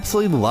 But I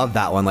absolutely love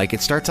that one. Like,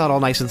 it starts out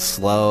all nice and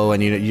slow,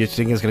 and you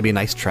think it's going to be a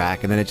nice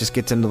track, and then it just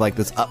gets into, like,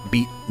 this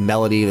upbeat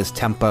melody, this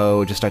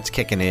tempo just starts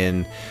kicking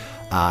in.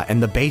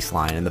 And the bass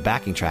line and the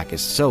backing track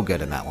is so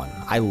good in that one.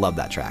 I love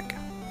that track.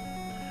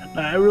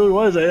 It really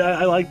was.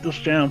 I liked this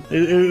jam.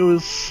 It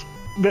was,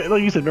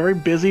 like you said, very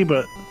busy,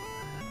 but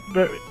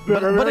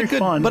very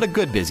fun. But a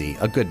good busy.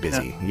 A good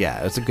busy.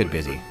 Yeah, it's a good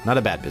busy. Not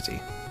a bad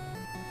busy.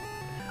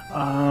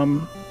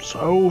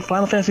 So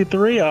Final Fantasy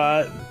III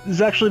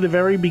is actually the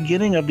very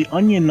beginning of the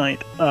Onion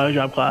Knight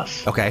job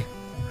class. Okay.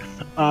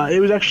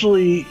 It was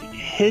actually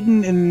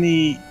hidden in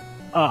the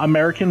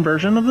American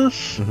version of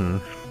this.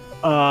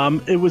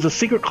 Mm-hmm. It was a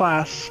secret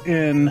class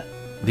in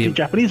the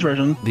Japanese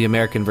version. The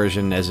American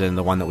version as in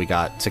the one that we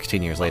got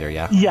 16 years later,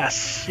 yeah?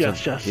 Yes.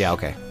 Yeah,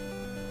 okay.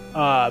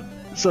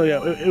 So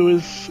yeah,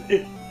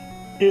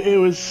 it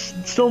was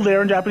still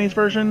there in Japanese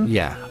version.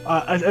 Yeah.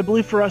 I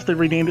believe for us they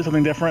renamed it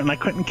something different, and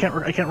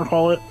I can't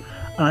recall it.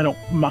 I'm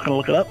not gonna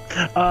look it up.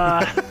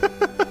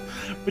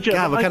 But yeah,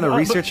 God, what kind of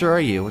researcher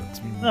are you?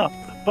 No,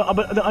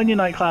 but the Onion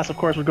Knight class, of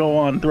course, would go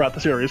on throughout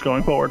the series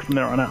going forward from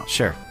there on out.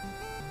 Sure.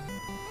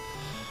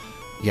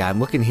 Yeah, I'm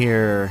looking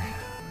here,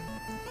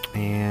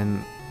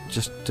 and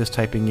just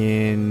typing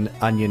in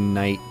Onion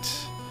Knight.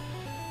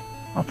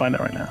 I'll find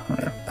out right now.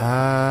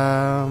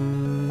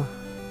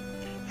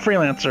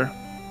 Freelancer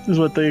is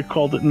what they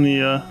called it in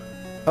the.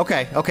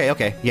 Okay.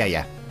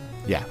 Yeah.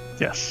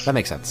 Yes. That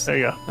makes sense. There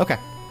you go. Okay.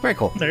 Very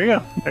cool. There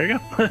you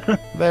go.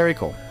 Very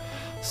cool.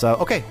 So,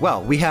 okay,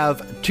 well, we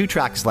have 2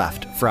 tracks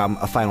left from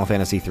a Final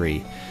Fantasy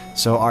III.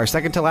 So our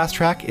second to last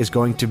track is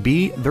going to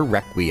be the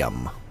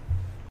Requiem.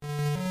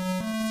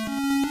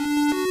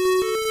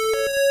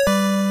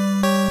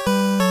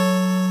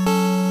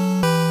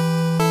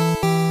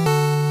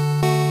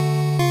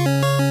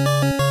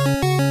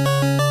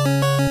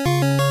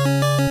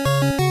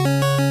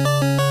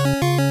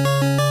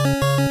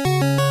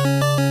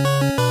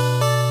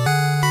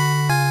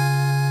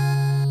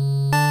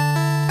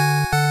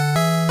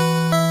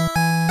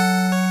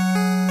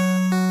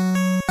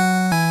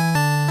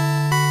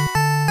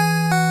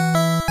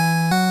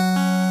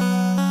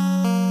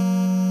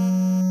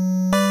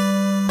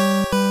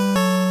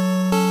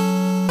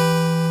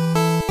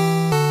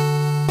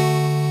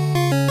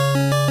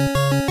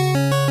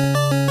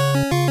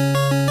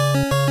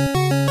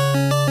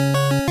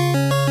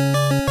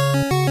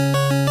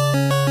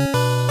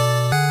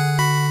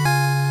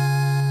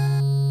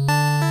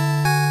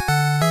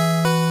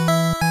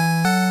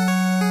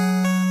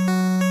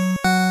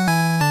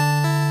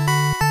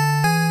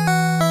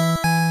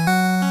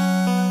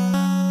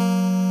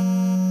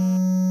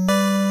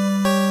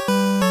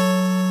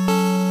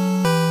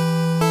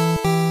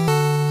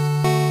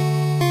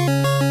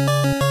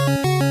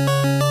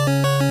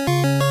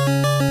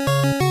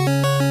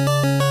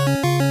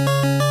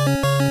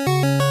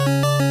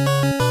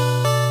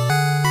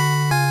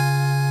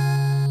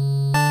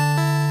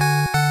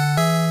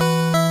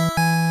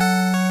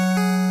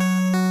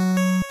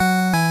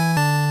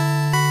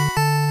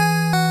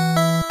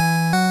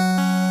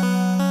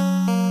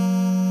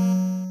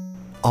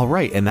 All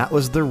right, and that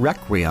was the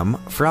Requiem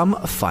from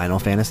Final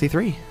Fantasy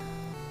III.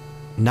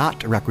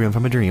 Not Requiem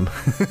from a Dream.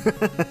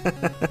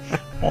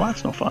 Well,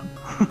 that's no fun.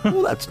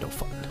 Well, that's no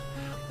fun.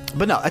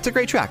 But no, it's a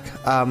great track.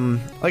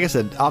 Like I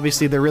said,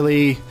 obviously there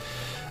really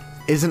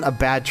isn't a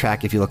bad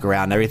track if you look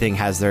around. Everything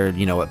has their,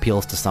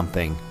 appeals to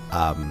something,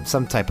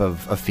 some type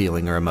of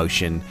feeling or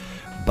emotion.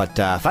 But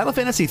Final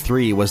Fantasy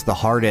III was the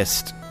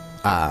hardest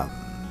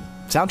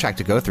soundtrack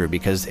to go through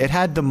because it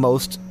had the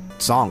most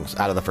songs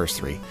out of the first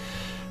 3.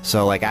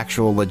 So, like,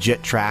 actual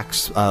legit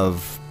tracks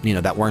of,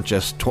 that weren't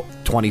just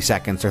 20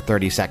 seconds or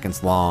 30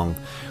 seconds long.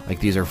 Like,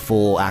 these are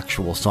full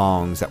actual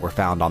songs that were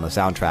found on the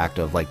soundtrack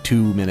of, like,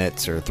 2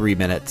 minutes or 3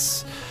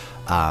 minutes.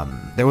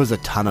 There was a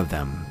ton of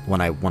them when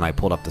I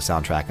pulled up the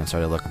soundtrack and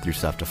started looking through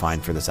stuff to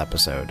find for this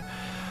episode.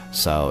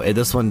 So,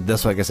 this one,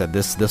 like I said,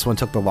 this one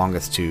took the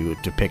longest to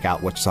pick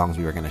out which songs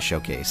we were going to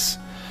showcase.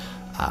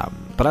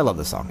 But I love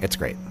this song. It's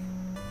great.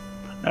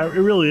 It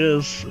really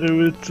is.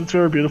 It's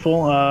very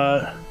beautiful.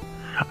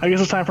 I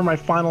guess it's time for my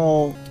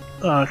final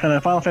kind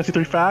of Final Fantasy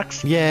III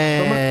facts.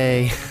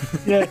 Yay!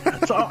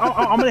 So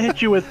I'm going to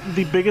hit you with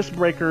the biggest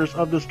breakers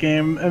of this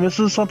game, and this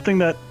is something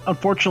that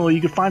unfortunately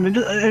you can find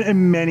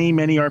in many,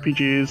 many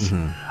RPGs.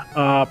 Mm-hmm.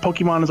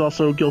 Pokemon is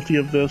also guilty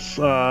of this.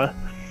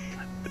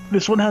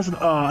 This one has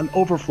an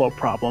overflow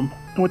problem,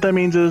 and what that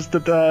means is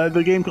that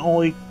the game can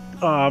only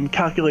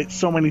calculate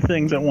so many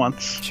things at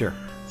once. Sure.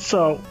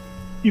 So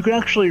you can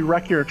actually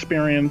wreck your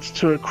experience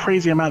to a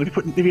crazy amount if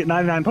you get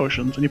 99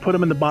 potions and you put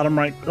them in the bottom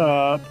right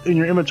in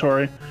your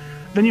inventory.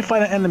 Then you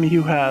find an enemy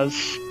who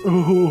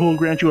will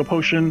grant you a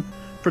potion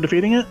for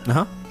defeating it.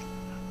 Uh-huh.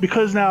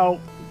 Because now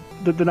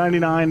the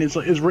 99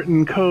 is written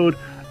in code,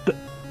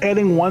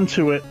 adding 1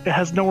 to it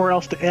has nowhere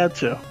else to add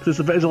to. It's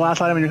the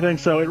last item in your thing,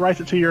 so it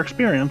writes it to your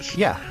experience.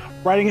 Yeah.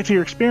 Writing it to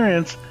your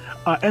experience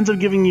ends up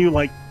giving you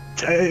like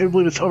I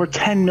believe it's over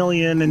 10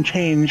 million and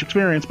change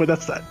experience, but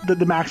that's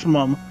the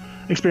maximum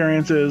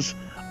experience is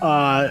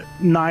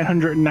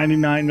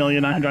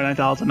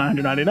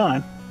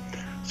 999,999,999.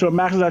 So it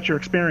maxes out your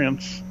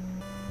experience.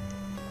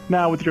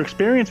 Now, with your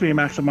experience being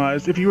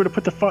maximized, if you were to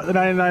put the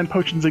 99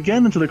 potions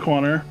again into the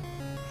corner,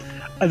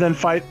 and then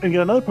fight and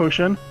get another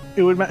potion,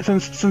 it would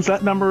since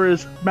that number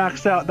is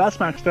maxed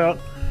out,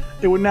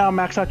 it would now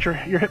max out your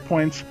hit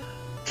points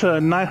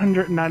to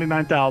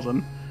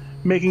 999,000,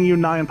 making you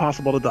nigh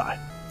impossible to die.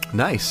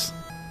 Nice.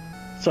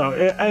 So,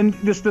 and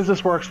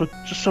this works with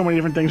just so many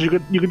different things. You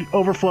could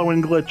overflow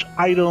and glitch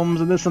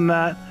items and this and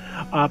that.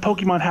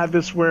 Pokemon had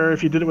this where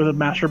if you did it with a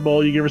Master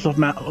Ball, you give yourself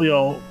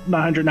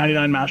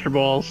 999 Master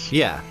Balls.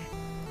 Yeah.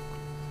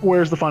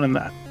 Where's the fun in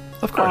that?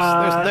 Of course,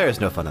 there is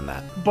no fun in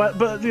that. But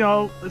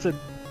it's a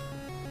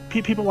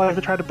people like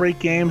to try to break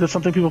games. It's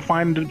something people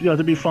find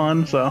to be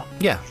fun. So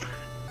yeah.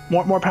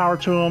 More power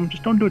to them.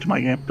 Just don't do it to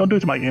my game. Don't do it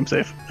to my game,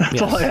 Safe.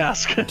 That's all I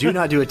ask. Do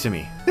not do it to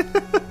me.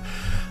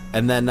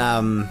 And then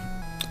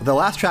the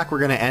last track we're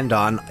going to end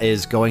on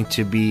is going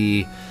to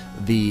be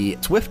the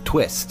Swift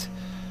Twist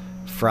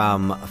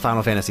from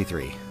Final Fantasy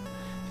III.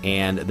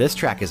 And this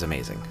track is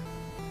amazing.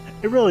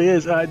 It really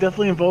is. It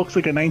definitely invokes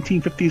like a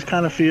 1950s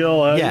kind of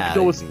feel. Yeah.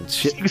 You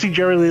can see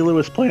Jerry Lee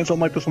Lewis playing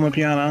something like this on the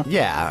piano.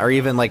 Yeah, or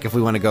even like if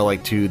we want to go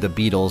like to the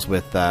Beatles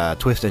with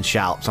Twist and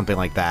Shout, something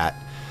like that.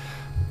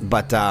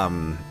 But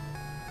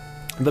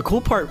the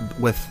cool part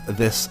with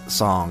this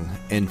song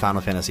in Final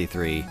Fantasy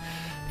III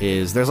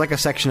is there's like a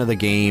section of the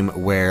game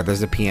where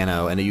there's a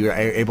piano and you're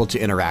able to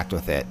interact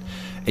with it.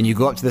 And you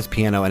go up to this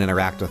piano and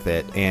interact with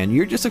it, and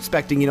you're just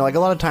expecting, like a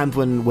lot of times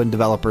when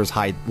developers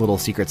hide little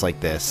secrets like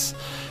this,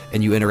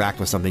 and you interact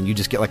with something, you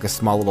just get like a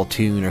small little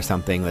tune or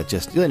something that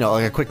just, like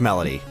a quick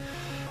melody.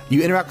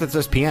 You interact with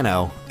this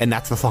piano, and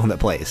that's the song that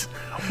plays.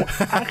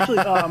 Actually,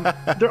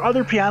 there are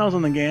other pianos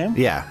in the game.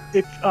 Yeah.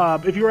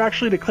 If you were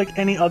actually to click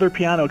any other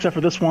piano except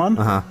for this one,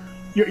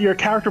 your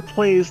character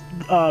plays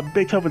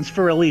Beethoven's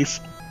Für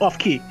Elise off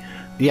key.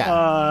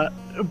 Yeah.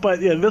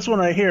 But yeah, this one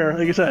right here,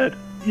 like you said,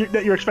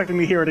 you're expecting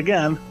to hear it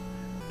again,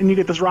 and you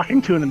get this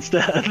rocking tune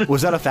instead.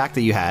 Was that a fact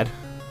that you had?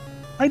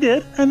 I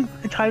did, and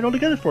I tied it all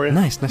together for you.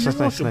 Nice. But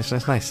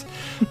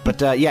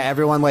yeah,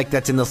 everyone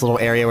that's in this little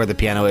area where the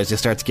piano is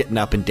just starts getting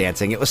up and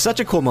dancing. It was such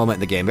a cool moment in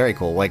the game. Very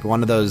cool. Like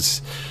one of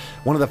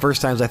the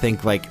first times I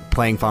think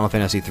playing Final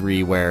Fantasy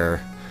III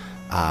where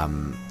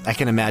I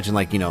can imagine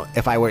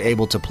if I were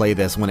able to play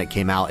this when it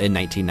came out in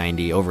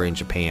 1990 over in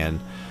Japan.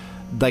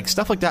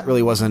 Stuff like that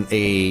really wasn't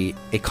a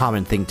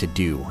common thing to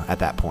do at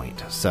that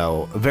point.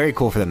 So very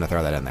cool for them to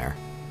throw that in there.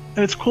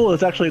 And it's cool.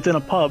 It's in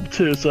a pub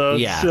too. So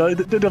yeah,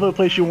 it's definitely a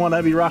place you want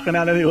to be rocking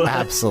out anyway.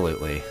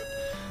 Absolutely.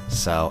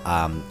 So,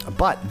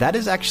 but that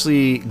is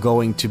actually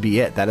going to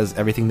be it. That is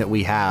everything that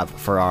we have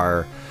for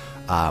our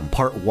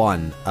part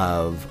one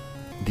of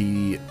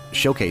the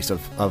showcase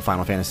of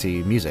Final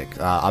Fantasy music.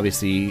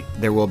 Obviously,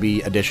 there will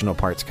be additional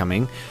parts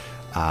coming.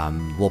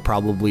 We'll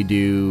probably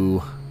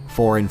do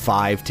 4 and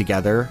 5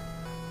 together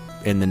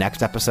in the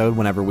next episode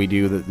whenever we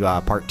do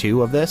the part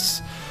 2 of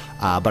this.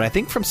 But I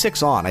think from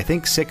 6 on, I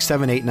think 6,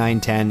 7, 8, 9,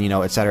 10,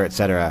 et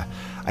cetera,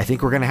 I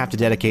think we're going to have to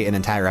dedicate an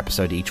entire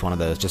episode to each one of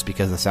those just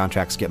because the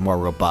soundtracks get more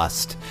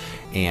robust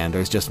and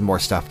there's just more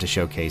stuff to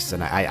showcase.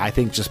 And I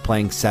think just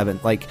playing 7,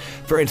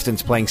 for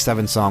instance, playing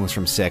 7 songs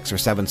from 6 or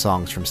 7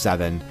 songs from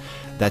 7,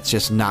 that's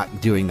just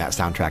not doing that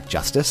soundtrack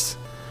justice.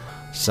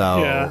 So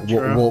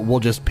yeah, we'll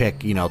just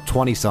pick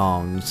 20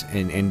 songs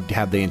and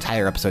have the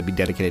entire episode be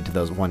dedicated to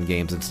those one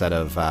games instead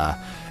of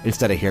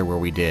here where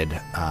we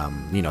did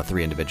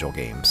 3 individual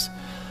games.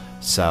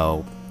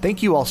 So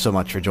thank you all so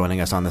much for joining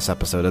us on this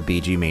episode of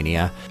BG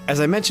Mania. As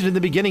I mentioned in the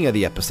beginning of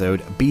the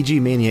episode,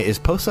 BG Mania is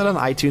posted on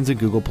iTunes and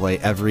Google Play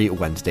every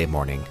Wednesday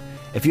morning.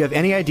 If you have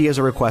any ideas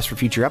or requests for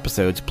future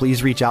episodes,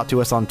 please reach out to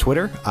us on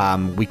Twitter.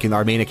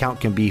 Our main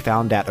account can be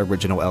found at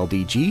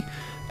OriginalLDG.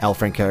 L.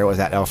 Francaro is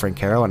at L.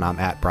 Francaro, and I'm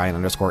at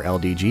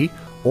Brian_LDG.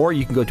 Or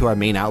you can go to our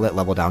main outlet,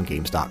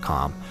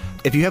 leveldowngames.com.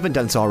 If you haven't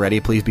done so already,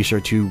 please be sure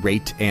to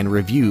rate and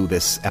review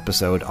this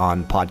episode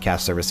on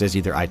podcast services,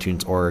 either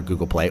iTunes or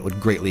Google Play. We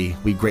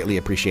greatly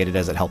appreciate it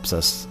as it helps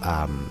us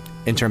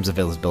in terms of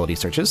visibility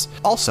searches.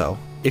 Also,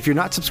 if you're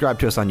not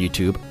subscribed to us on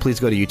YouTube, please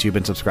go to YouTube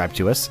and subscribe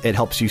to us. It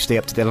helps you stay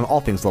up to date on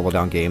all things Level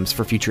Down Games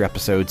for future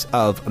episodes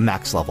of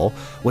Max Level,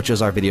 which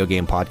is our video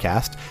game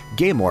podcast,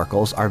 Game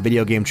Oracles, our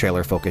video game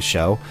trailer-focused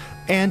show,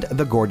 and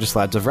The Gorgeous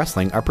Lads of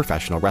Wrestling, our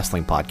professional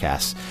wrestling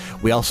podcast.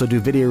 We also do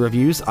video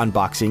reviews,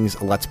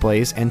 unboxings, let's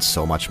plays, and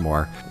so much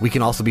more. We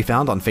can also be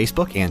found on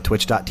Facebook and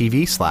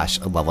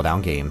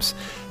twitch.tv/LevelDownGames.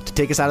 To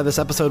take us out of this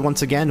episode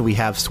once again, we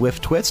have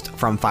Swift Twist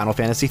from Final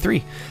Fantasy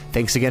III.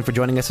 Thanks again for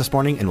joining us this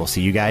morning, and we'll see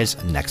you guys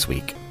next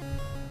week.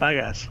 Bye,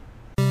 guys.